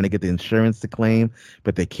 and they're trying to get the insurance to claim,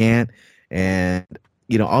 but they can't. And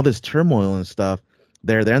all this turmoil and stuff.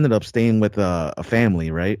 They ended up staying with a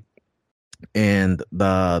family, right? And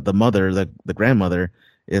the mother, the grandmother,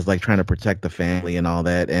 is like trying to protect the family and all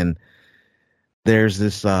that. And there's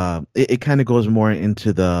this it kind of goes more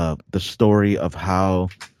into the story of how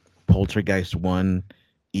Poltergeist 1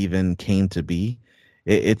 even came to be.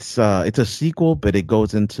 It's a sequel, but it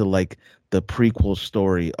goes into like the prequel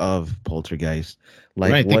story of Poltergeist,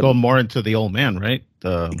 like Right. They what go more into the old man, right?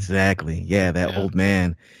 exactly. Yeah, that Yeah. old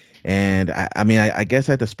man. And I mean, I guess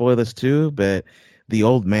I had to spoil this too, but the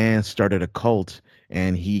old man started a cult,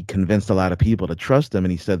 and he convinced a lot of people to trust him.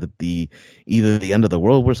 And he said that either the end of the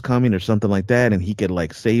world was coming or something like that, and he could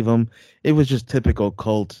like save them. It was just typical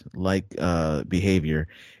cult like behavior.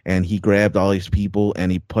 And he grabbed all these people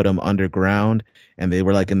and he put them underground, and they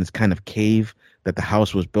were like in this kind of cave that the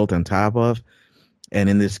house was built on top of. And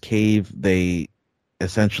in this cave, they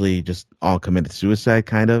essentially just all committed suicide,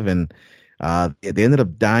 kind of. And they ended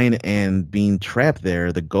up dying and being trapped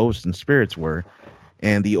there. The ghosts and spirits were,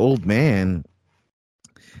 and the old man,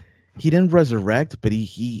 he didn't resurrect, but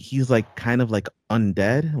he's like kind of like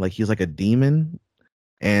undead, like he's like a demon.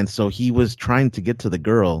 And so he was trying to get to the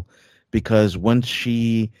girl, because once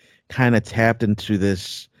she kind of tapped into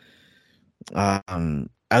this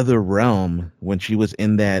other realm, when she was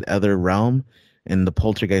in that other realm in the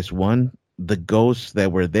Poltergeist 1, the ghosts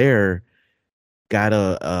that were there got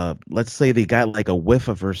let's say they got like a whiff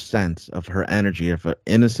of her sense, of her energy, of her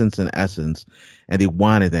innocence and essence, and they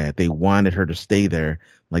wanted that. They wanted her to stay there.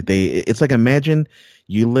 Like it's like, imagine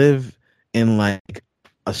you live in like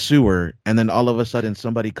a sewer, and then all of a sudden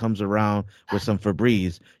somebody comes around with some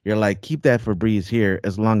Febreze. You're like, keep that Febreze here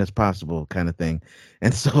as long as possible, kind of thing.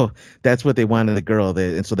 And so that's what they wanted the girl.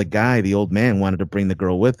 And so the old man, wanted to bring the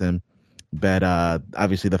girl with him, but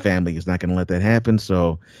obviously the family is not going to let that happen.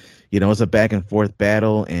 So it's a back and forth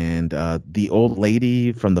battle. And the old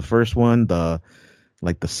lady from the first one, the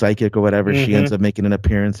psychic or whatever, she ends Hmm. up making an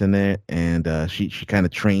appearance in it. And she kind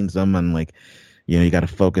of trains them on, like, you got to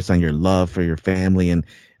focus on your love for your family. And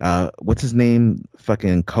what's his name?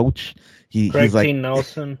 Fucking Coach. He's Craig like, T.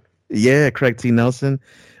 Nelson. yeah, Craig T. Nelson.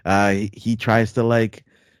 He tries to like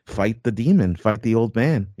fight the demon, fight the old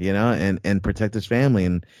man, and protect his family.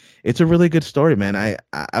 And it's a really good story, man.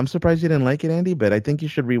 I'm surprised you didn't like it, Andy, but I think you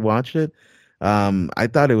should rewatch it. I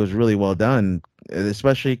thought it was really well done,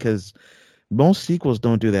 especially because most sequels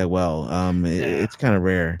don't do that well. Yeah. It's kind of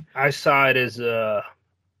rare. I saw it as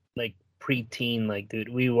like preteen. Like, dude,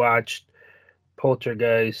 we watched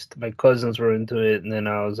Poltergeist. My cousins were into it, and then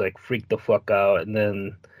I was like freaked the fuck out. And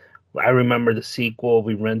then I remember the sequel.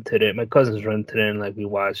 We rented it. My cousins rented it, and like we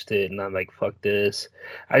watched it. And I'm like, fuck this.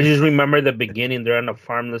 I just remember the beginning. They're on a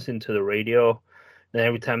farm listening to the radio, and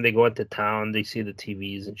every time they go into town, they see the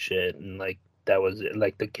TVs and shit. And like that was it.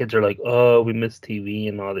 Like the kids are like, oh, we miss TV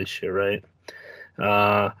and all this shit, right?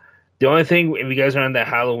 Uh, the only thing, if you guys are on that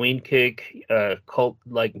Halloween kick, cult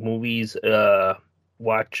like movies,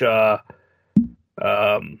 watch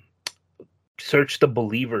um Search the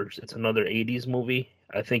Believers. It's another 80s movie.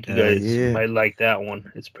 I think you guys Yeah. might like that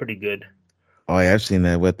one. It's pretty good. Oh, yeah, I've seen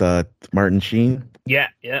that with Martin Sheen. Yeah,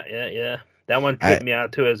 yeah, yeah, yeah. That one I tripped me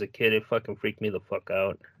out too as a kid. It fucking freaked me the fuck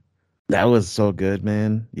out. That was so good,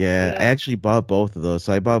 man. Yeah, I Yeah. actually bought both of those.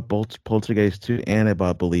 So I bought both Poltergeist 2 and I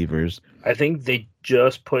bought Believers. I think they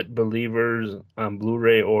just put Believers on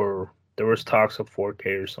Blu-ray, or there was talks of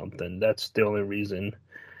 4K or something. That's the only reason.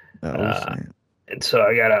 Oh, Uh, snap. and so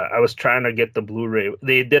I was trying to get the Blu-ray.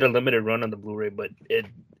 They did a limited run on the Blu-ray, but it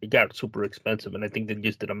got super expensive, and I think they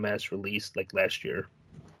just did a mass release like last year.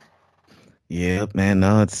 Yeah, man.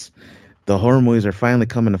 No, the horror movies are finally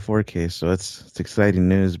coming to 4K, so it's exciting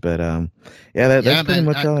news. But yeah, Yeah, that's pretty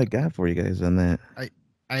man. much all I got for you guys on that.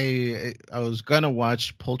 I I was gonna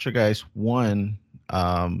watch Poltergeist 1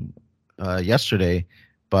 yesterday,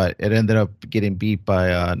 but it ended up getting beat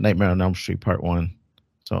by Nightmare on Elm Street Part 1.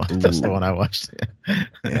 So that's the one I watched. Yeah,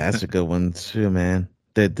 that's a good one too, man.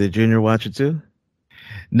 Did Junior watch it too?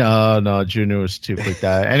 No, Junior was too freaked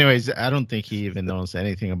out. Anyways, I don't think he even knows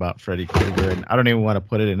anything about Freddy Krueger, and I don't even want to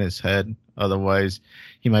put it in his head. Otherwise,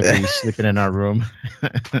 he might be sleeping in our room.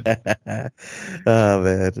 Oh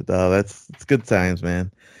man, no, that's it's good times, man.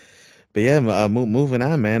 But yeah, moving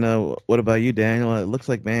on, man. What about you, Daniel? It looks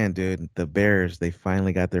like, man, dude, the Bears, they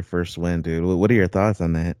finally got their first win, dude. What are your thoughts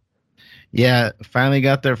on that? Yeah, finally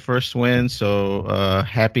got their first win. So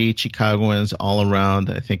happy Chicagoans all around.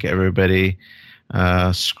 I think everybody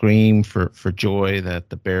screamed for joy that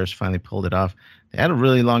the Bears finally pulled it off. They had a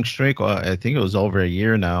really long streak. I think it was over a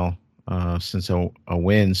year now since a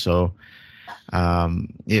win. So they're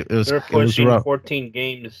it was pushing rough. 14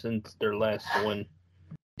 games since their last win.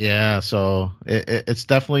 Yeah, so it's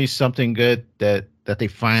definitely something good that they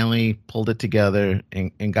finally pulled it together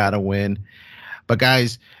and got a win. But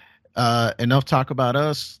guys, enough talk about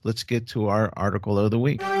us. Let's get to our article of the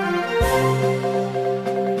week.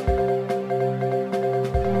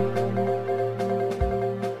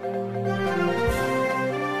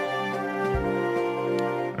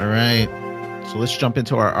 All right, so let's jump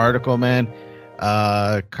into our article, man.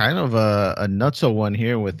 Kind of a nutso one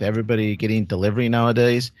here with everybody getting delivery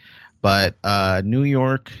nowadays, but New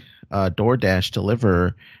York DoorDash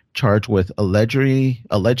deliverer charged with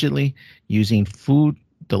allegedly using food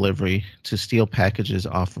delivery to steal packages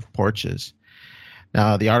off of porches.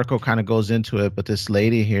 Now the article kind of goes into it, but this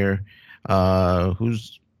lady here,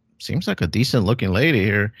 who's seems like a decent looking lady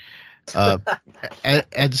here,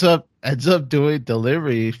 ends up doing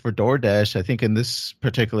delivery for DoorDash. I think in this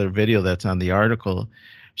particular video that's on the article,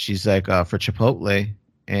 she's like for Chipotle,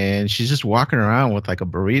 and she's just walking around with like a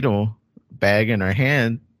burrito bag in her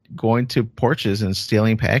hand, going to porches and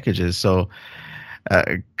stealing packages. So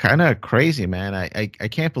kind of crazy, man. I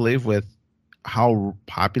can't believe with how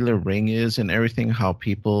popular Ring is and everything, how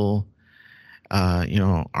people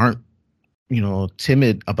aren't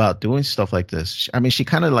timid about doing stuff like this. I mean, she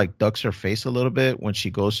kind of like ducks her face a little bit when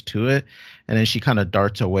she goes to it, and then she kind of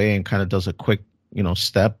darts away and kind of does a quick,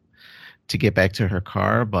 step to get back to her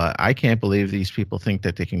car. But I can't believe these people think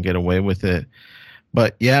that they can get away with it.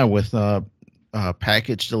 But yeah, with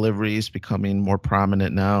package deliveries becoming more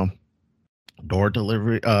prominent now,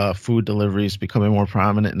 food deliveries becoming more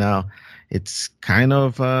prominent now, it's kind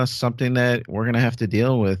of something that we're going to have to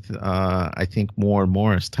deal with, I think, more and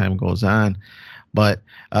more as time goes on. But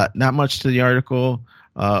not much to the article.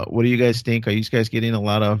 What do you guys think? Are you guys getting a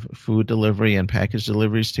lot of food delivery and package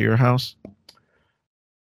deliveries to your house?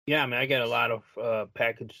 Yeah, I mean, I get a lot of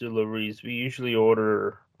package deliveries. We usually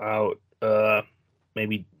order out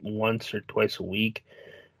maybe once or twice a week.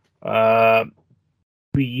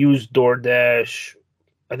 We use DoorDash.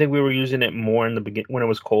 I think we were using it more in the beginning when it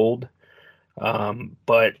was cold.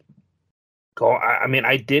 But I mean,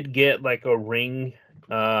 I did get like a Ring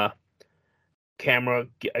camera.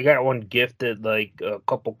 I got one gifted like a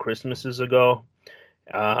couple Christmases ago,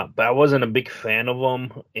 but I wasn't a big fan of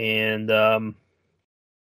them. And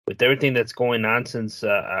with everything that's going on since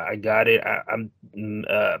I got it, I'm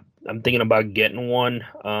thinking about getting one.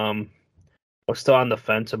 I'm still on the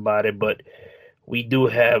fence about it, but we do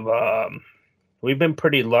have. We've been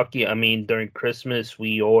pretty lucky. I mean, during Christmas,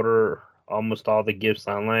 we order almost all the gifts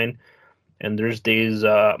online, and there's days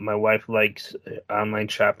my wife likes online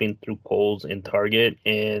shopping through Kohl's and Target,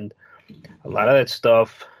 and a lot of that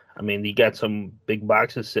stuff, I mean, you got some big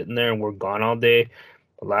boxes sitting there and we're gone all day.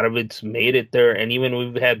 A lot of it's made it there, and even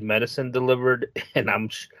we've had medicine delivered, and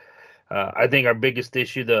I think our biggest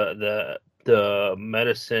issue, the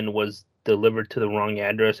medicine was delivered to the wrong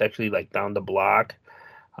address, actually like down the block.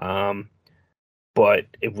 But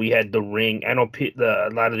if we had the Ring, I know a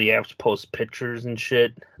lot of the apps post pictures and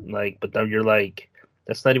shit, like, but then you're like,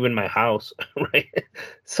 that's not even my house, right?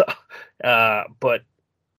 So, but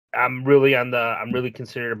I'm really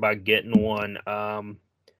considered about getting one.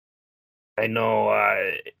 I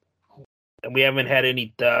know, we haven't had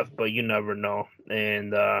any theft, but you never know.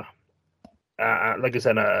 And like I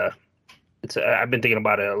said, I've been thinking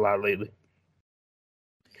about it a lot lately.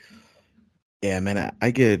 Yeah, man,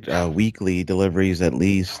 I get weekly deliveries at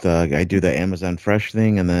least. I do the Amazon Fresh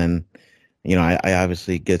thing, and then, I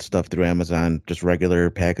obviously get stuff through Amazon, just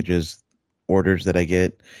regular packages, orders that I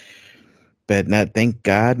get. But thank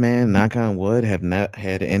God, man, knock on wood, have not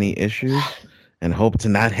had any issues, and hope to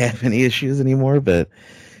not have any issues anymore. But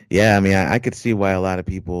yeah, I mean, I could see why a lot of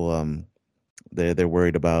people they're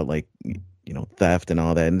worried about, like, theft and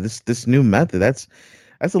all that. And this new method,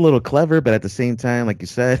 that's a little clever, but at the same time, like you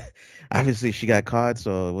said, obviously she got caught,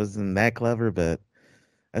 so it wasn't that clever. But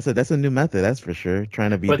that's a new method, that's for sure.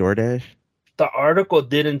 Trying to be But DoorDash. the article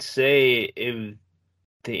didn't say if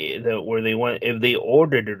where they went, if they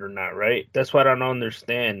ordered it or not, right? That's what I don't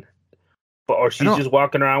understand. But or she's just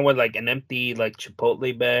walking around with like an empty like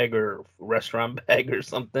Chipotle bag or restaurant bag or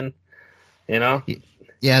something, you know?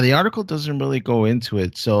 Yeah, the article doesn't really go into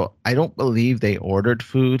it, so I don't believe they ordered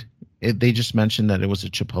food. They just mentioned that it was a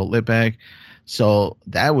Chipotle bag, so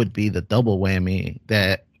that would be the double whammy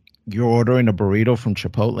that you're ordering a burrito from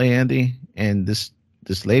Chipotle, Andy, and this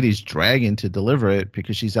lady's dragging to deliver it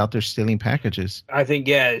because she's out there stealing packages. I think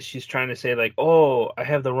yeah, she's trying to say like, "Oh, I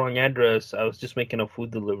have the wrong address. I was just making a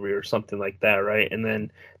food delivery or something like that," right? And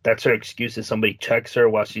then that's her excuse if somebody checks her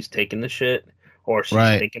while she's taking the shit or she's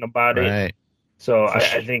thinking about it. So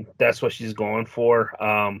I think that's what she's going for.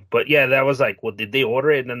 But yeah, that was like, well, did they order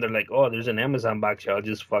it? And then they're like, oh, there's an Amazon box here. I'll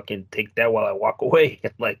just fucking take that while I walk away.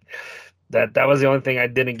 Like that was the only thing I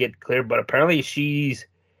didn't get clear. But apparently she's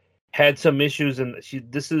had some issues, and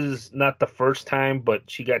this is not the first time, but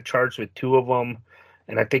she got charged with 2 of them.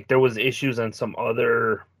 And I think there was issues on some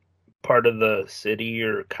other part of the city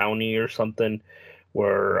or county or something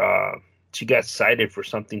where she got cited for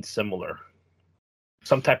something similar.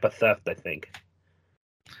 Some type of theft, I think.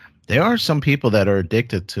 There are some people that are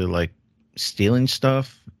addicted to like stealing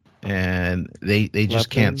stuff, and they just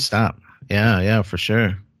can't stop. Yeah, for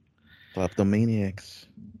sure. Kleptomaniacs.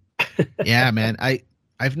 Yeah, man.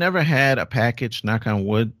 I've never had a package, knock on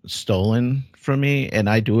wood, stolen from me, and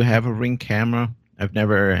I do have a Ring camera. I've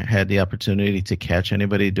never had the opportunity to catch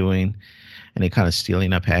anybody doing any kind of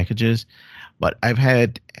stealing of packages, but I've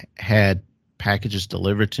had packages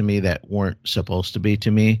delivered to me that weren't supposed to be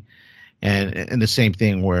to me. And the same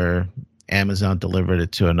thing where Amazon delivered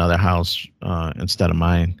it to another house instead of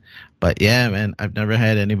mine. But yeah, man, I've never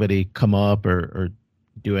had anybody come up or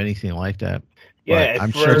do anything like that. Yeah, but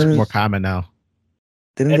I'm sure it's more common now.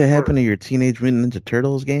 Didn't that happen to your Teenage Mutant Ninja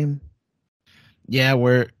Turtles game? Yeah,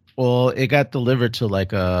 it got delivered to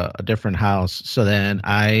like a different house. So then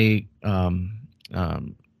I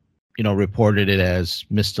reported it as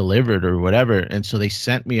misdelivered or whatever. And so they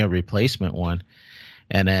sent me a replacement one.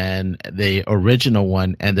 And then the original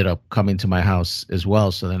one ended up coming to my house as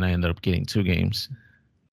well. So then I ended up getting 2 games.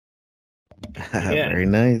 Yeah. Very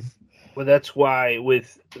nice. Well, that's why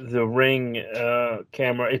with the Ring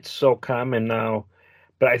camera, it's so common now.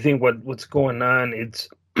 But I think what's going on, it's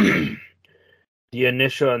the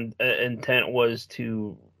initial intent was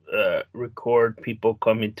to record people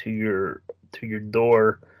coming to your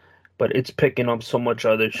door, but it's picking up so much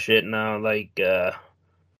other shit now, like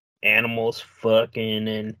animals fucking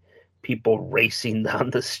and people racing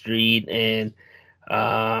down the street and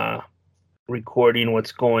recording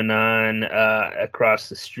what's going on across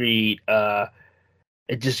the street.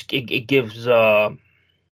 It just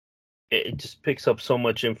picks up so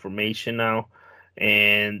much information now,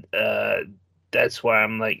 and that's why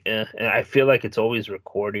I'm like, and I feel like it's always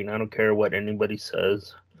recording. I don't care what anybody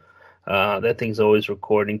says. That thing's always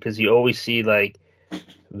recording because you always see like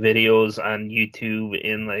videos on YouTube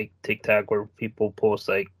and like TikTok where people post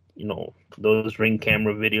like, those Ring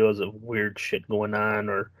camera videos of weird shit going on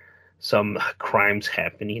or some crimes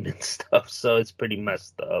happening and stuff. So it's pretty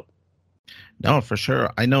messed up. No, for sure.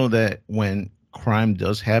 I know that when crime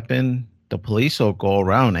does happen, the police will go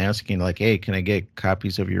around asking like, hey, can I get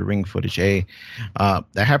copies of your Ring footage? Hey, that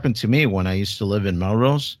happened to me when I used to live in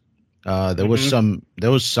Melrose. There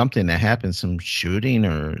was something that happened, some shooting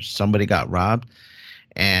or somebody got robbed.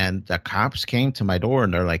 And the cops came to my door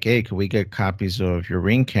and they're like, hey, can we get copies of your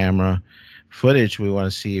Ring camera footage? We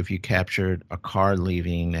want to see if you captured a car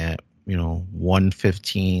leaving at,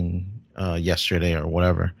 1:15 yesterday or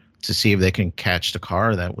whatever, to see if they can catch the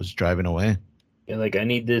car that was driving away. Yeah, like I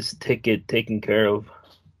need this ticket taken care of.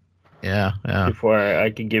 Yeah. Before I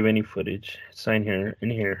can give any footage. Sign here in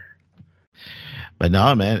here. But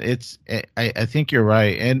no, man, I think you're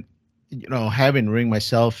right. And having Ring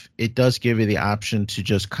myself, it does give you the option to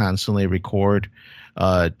just constantly record,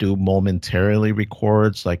 do momentarily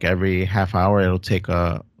records, like every half hour. It'll take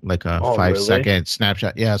a 5-second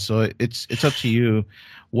snapshot. Yeah. So it's up to you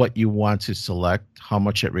what you want to select, how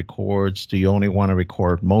much it records. Do you only want to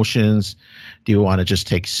record motions? Do you want to just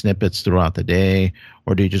take snippets throughout the day?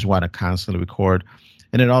 Or do you just want to constantly record?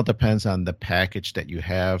 And it all depends on the package that you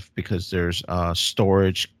have, because there's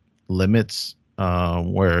storage limits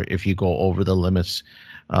where if you go over the limits,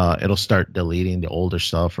 it'll start deleting the older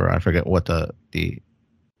stuff, or I forget what the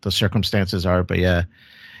circumstances are. But yeah,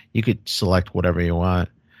 you could select whatever you want.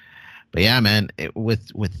 But yeah, man,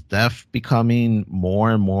 with theft becoming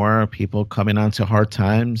more and more, people coming onto hard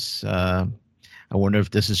times, I wonder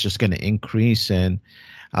if this is just going to increase. And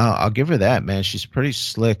I'll give her that, man. She's pretty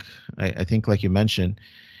slick. I think, like you mentioned,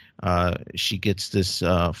 she gets this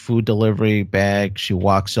food delivery bag. She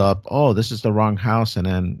walks up, oh, this is the wrong house, and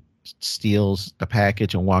then steals the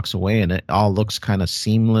package and walks away. And it all looks kind of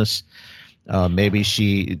seamless. Maybe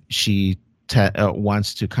she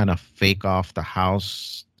wants to kind of fake off the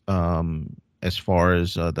house as far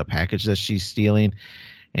as the package that she's stealing,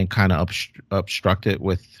 and kind of obstruct it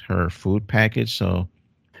with her food package. So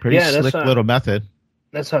pretty slick little method.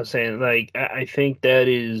 That's what I'm saying. Like, I think that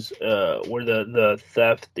is where the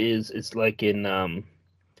theft is. It's like in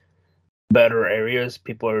better areas.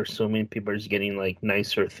 People are assuming people are just getting like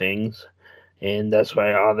nicer things, and that's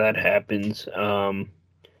why all that happens.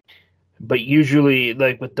 But usually,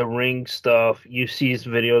 like with the ring stuff, you see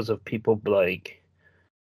videos of people like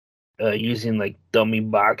using like dummy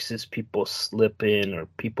boxes, people slipping, or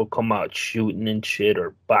people come out shooting and shit,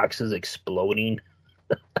 or boxes exploding.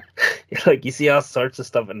 Like, you see all sorts of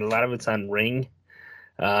stuff, and a lot of it's on Ring.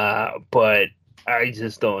 But I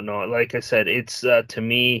just don't know. Like I said, it's to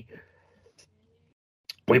me,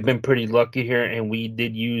 we've been pretty lucky here, and we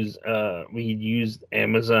used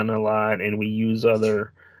Amazon a lot, and we use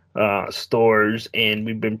other stores, and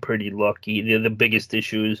we've been pretty lucky. The biggest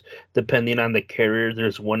issue is, depending on the carrier,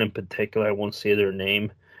 there's one in particular, I won't say their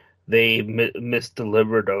name. They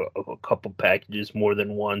misdelivered a couple packages more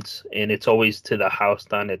than once, and it's always to the house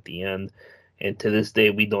down at the end. And to this day,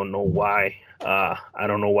 we don't know why. I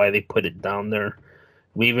don't know why they put it down there.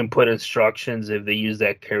 We even put instructions, if they use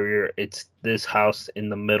that carrier, it's this house in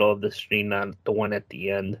the middle of the street, not the one at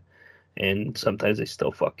the end. And sometimes they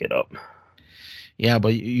still fuck it up. Yeah,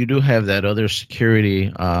 but you do have that other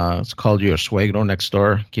security. It's called your suegro next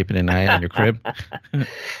door, keeping an eye on your crib.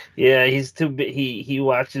 Yeah, he's too big. He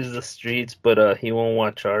watches the streets, but he won't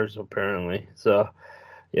watch ours apparently. So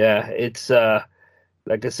yeah, it's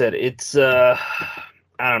like I said, it's I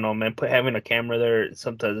don't know, man. Having a camera there,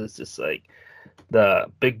 sometimes it's just like the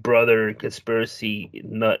Big Brother conspiracy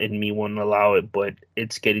nut in me won't allow it, but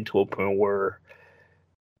it's getting to a point where,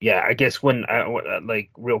 yeah, I guess when like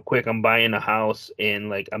real quick, I'm buying a house, and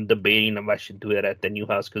like I'm debating if I should do it at the new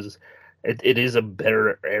house, because it is a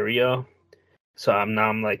better area. So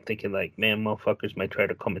I'm like thinking like, man, motherfuckers might try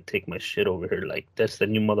to come and take my shit over here. Like, that's the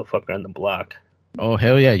new motherfucker on the block. Oh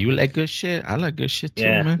hell yeah, you like good shit? I like good shit too,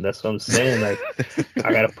 yeah, man. That's what I'm saying. Like,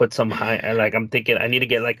 I gotta put some high. Like, I'm thinking I need to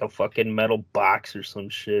get like a fucking metal box or some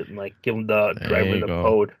shit, and like give him the driver the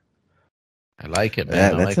code. I like it,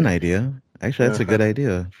 man. That's an idea. Actually, that's a good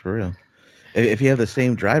idea, for real. If you have the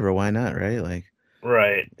same driver, why not, right? Like,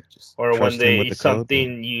 right. Or when they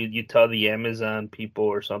something you tell the Amazon people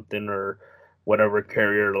or something, or whatever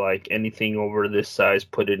carrier, like anything over this size,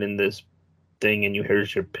 put it in this thing, and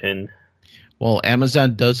here's your PIN. Well,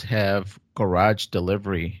 Amazon does have garage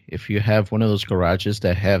delivery. If you have one of those garages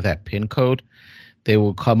that have that PIN code, they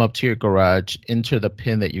will come up to your garage, enter the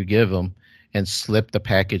PIN that you give them, and slip the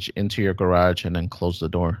package into your garage, and then close the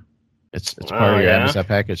door. It's part of your Amazon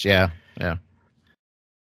package. Yeah.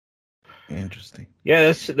 Interesting.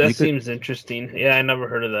 Yeah, that seems interesting. Yeah, I never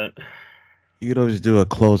heard of that. You could always do a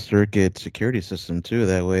closed circuit security system too.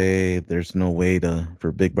 That way, there's no way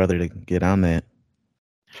for Big Brother to get on that.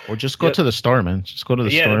 Or just go to the store, man. Just go to the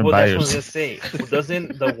store and buy yours. Yeah, that's what I was gonna say. Well,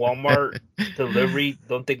 doesn't the Walmart delivery,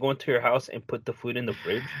 don't they go into your house and put the food in the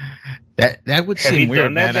fridge? That would seem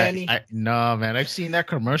weird, man. That, no, man. I've seen that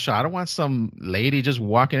commercial. I don't want some lady just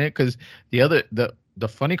walking in, because the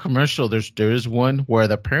funny commercial, there is one where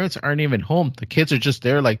the parents aren't even home. The kids are just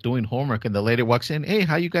there like doing homework, and the lady walks in, hey,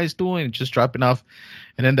 how you guys doing? Just dropping off.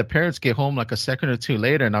 And then the parents get home like a second or two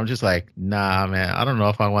later, and I'm just like, nah, man, I don't know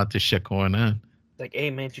if I want this shit going on. Like,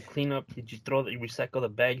 hey, man, did you clean up? Did you recycle the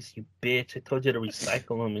bags, you bitch? I told you to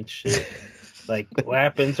recycle them and shit. Like, what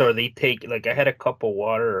happens? Or they take, like, I had a cup of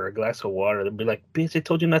water or a glass of water. They'll be like, bitch, I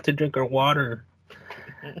told you not to drink our water.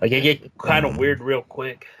 Like, it get kind of weird real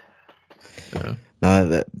quick.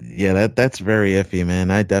 That's very iffy,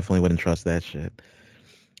 man. I definitely wouldn't trust that shit.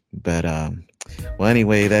 But well,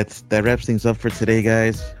 anyway, that wraps things up for today,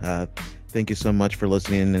 guys. Thank you so much for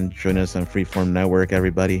listening and joining us on Freeform Network,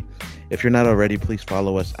 everybody. If you're not already, please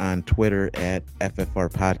follow us on Twitter at FFR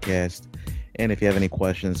Podcast. And if you have any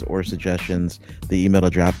questions or suggestions, the email to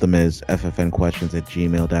drop them is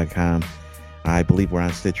ffnquestions@gmail.com. I believe we're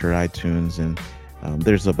on Stitcher, iTunes, and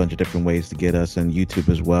there's a bunch of different ways to get us, on YouTube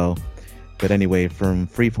as well. But anyway, from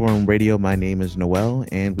Freeform Radio, my name is Noel,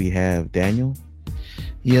 and we have Daniel.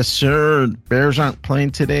 Yes, sir. Bears aren't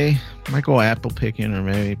playing today. Might go apple picking or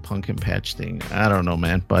maybe pumpkin patch thing. I don't know,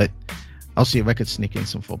 man. But I'll see if I could sneak in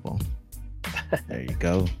some football. There you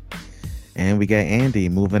go. And we got Andy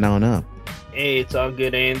moving on up. Hey, it's all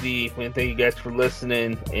good, Andy. Thank you guys for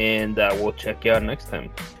listening, and we'll check you out next time.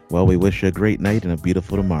 Well, we wish you a great night and a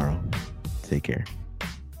beautiful tomorrow. Take care.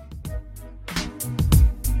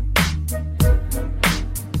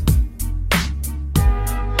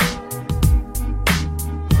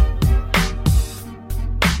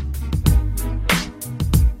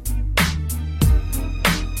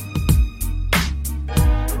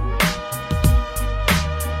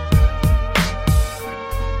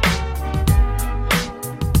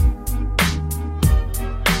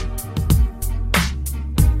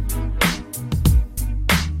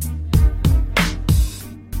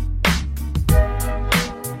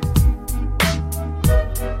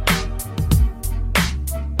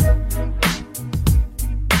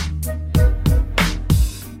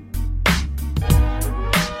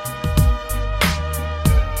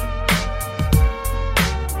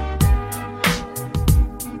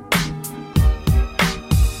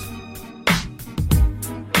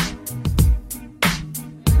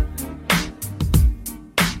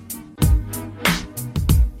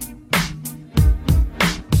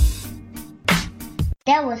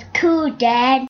 That was cool, Dad.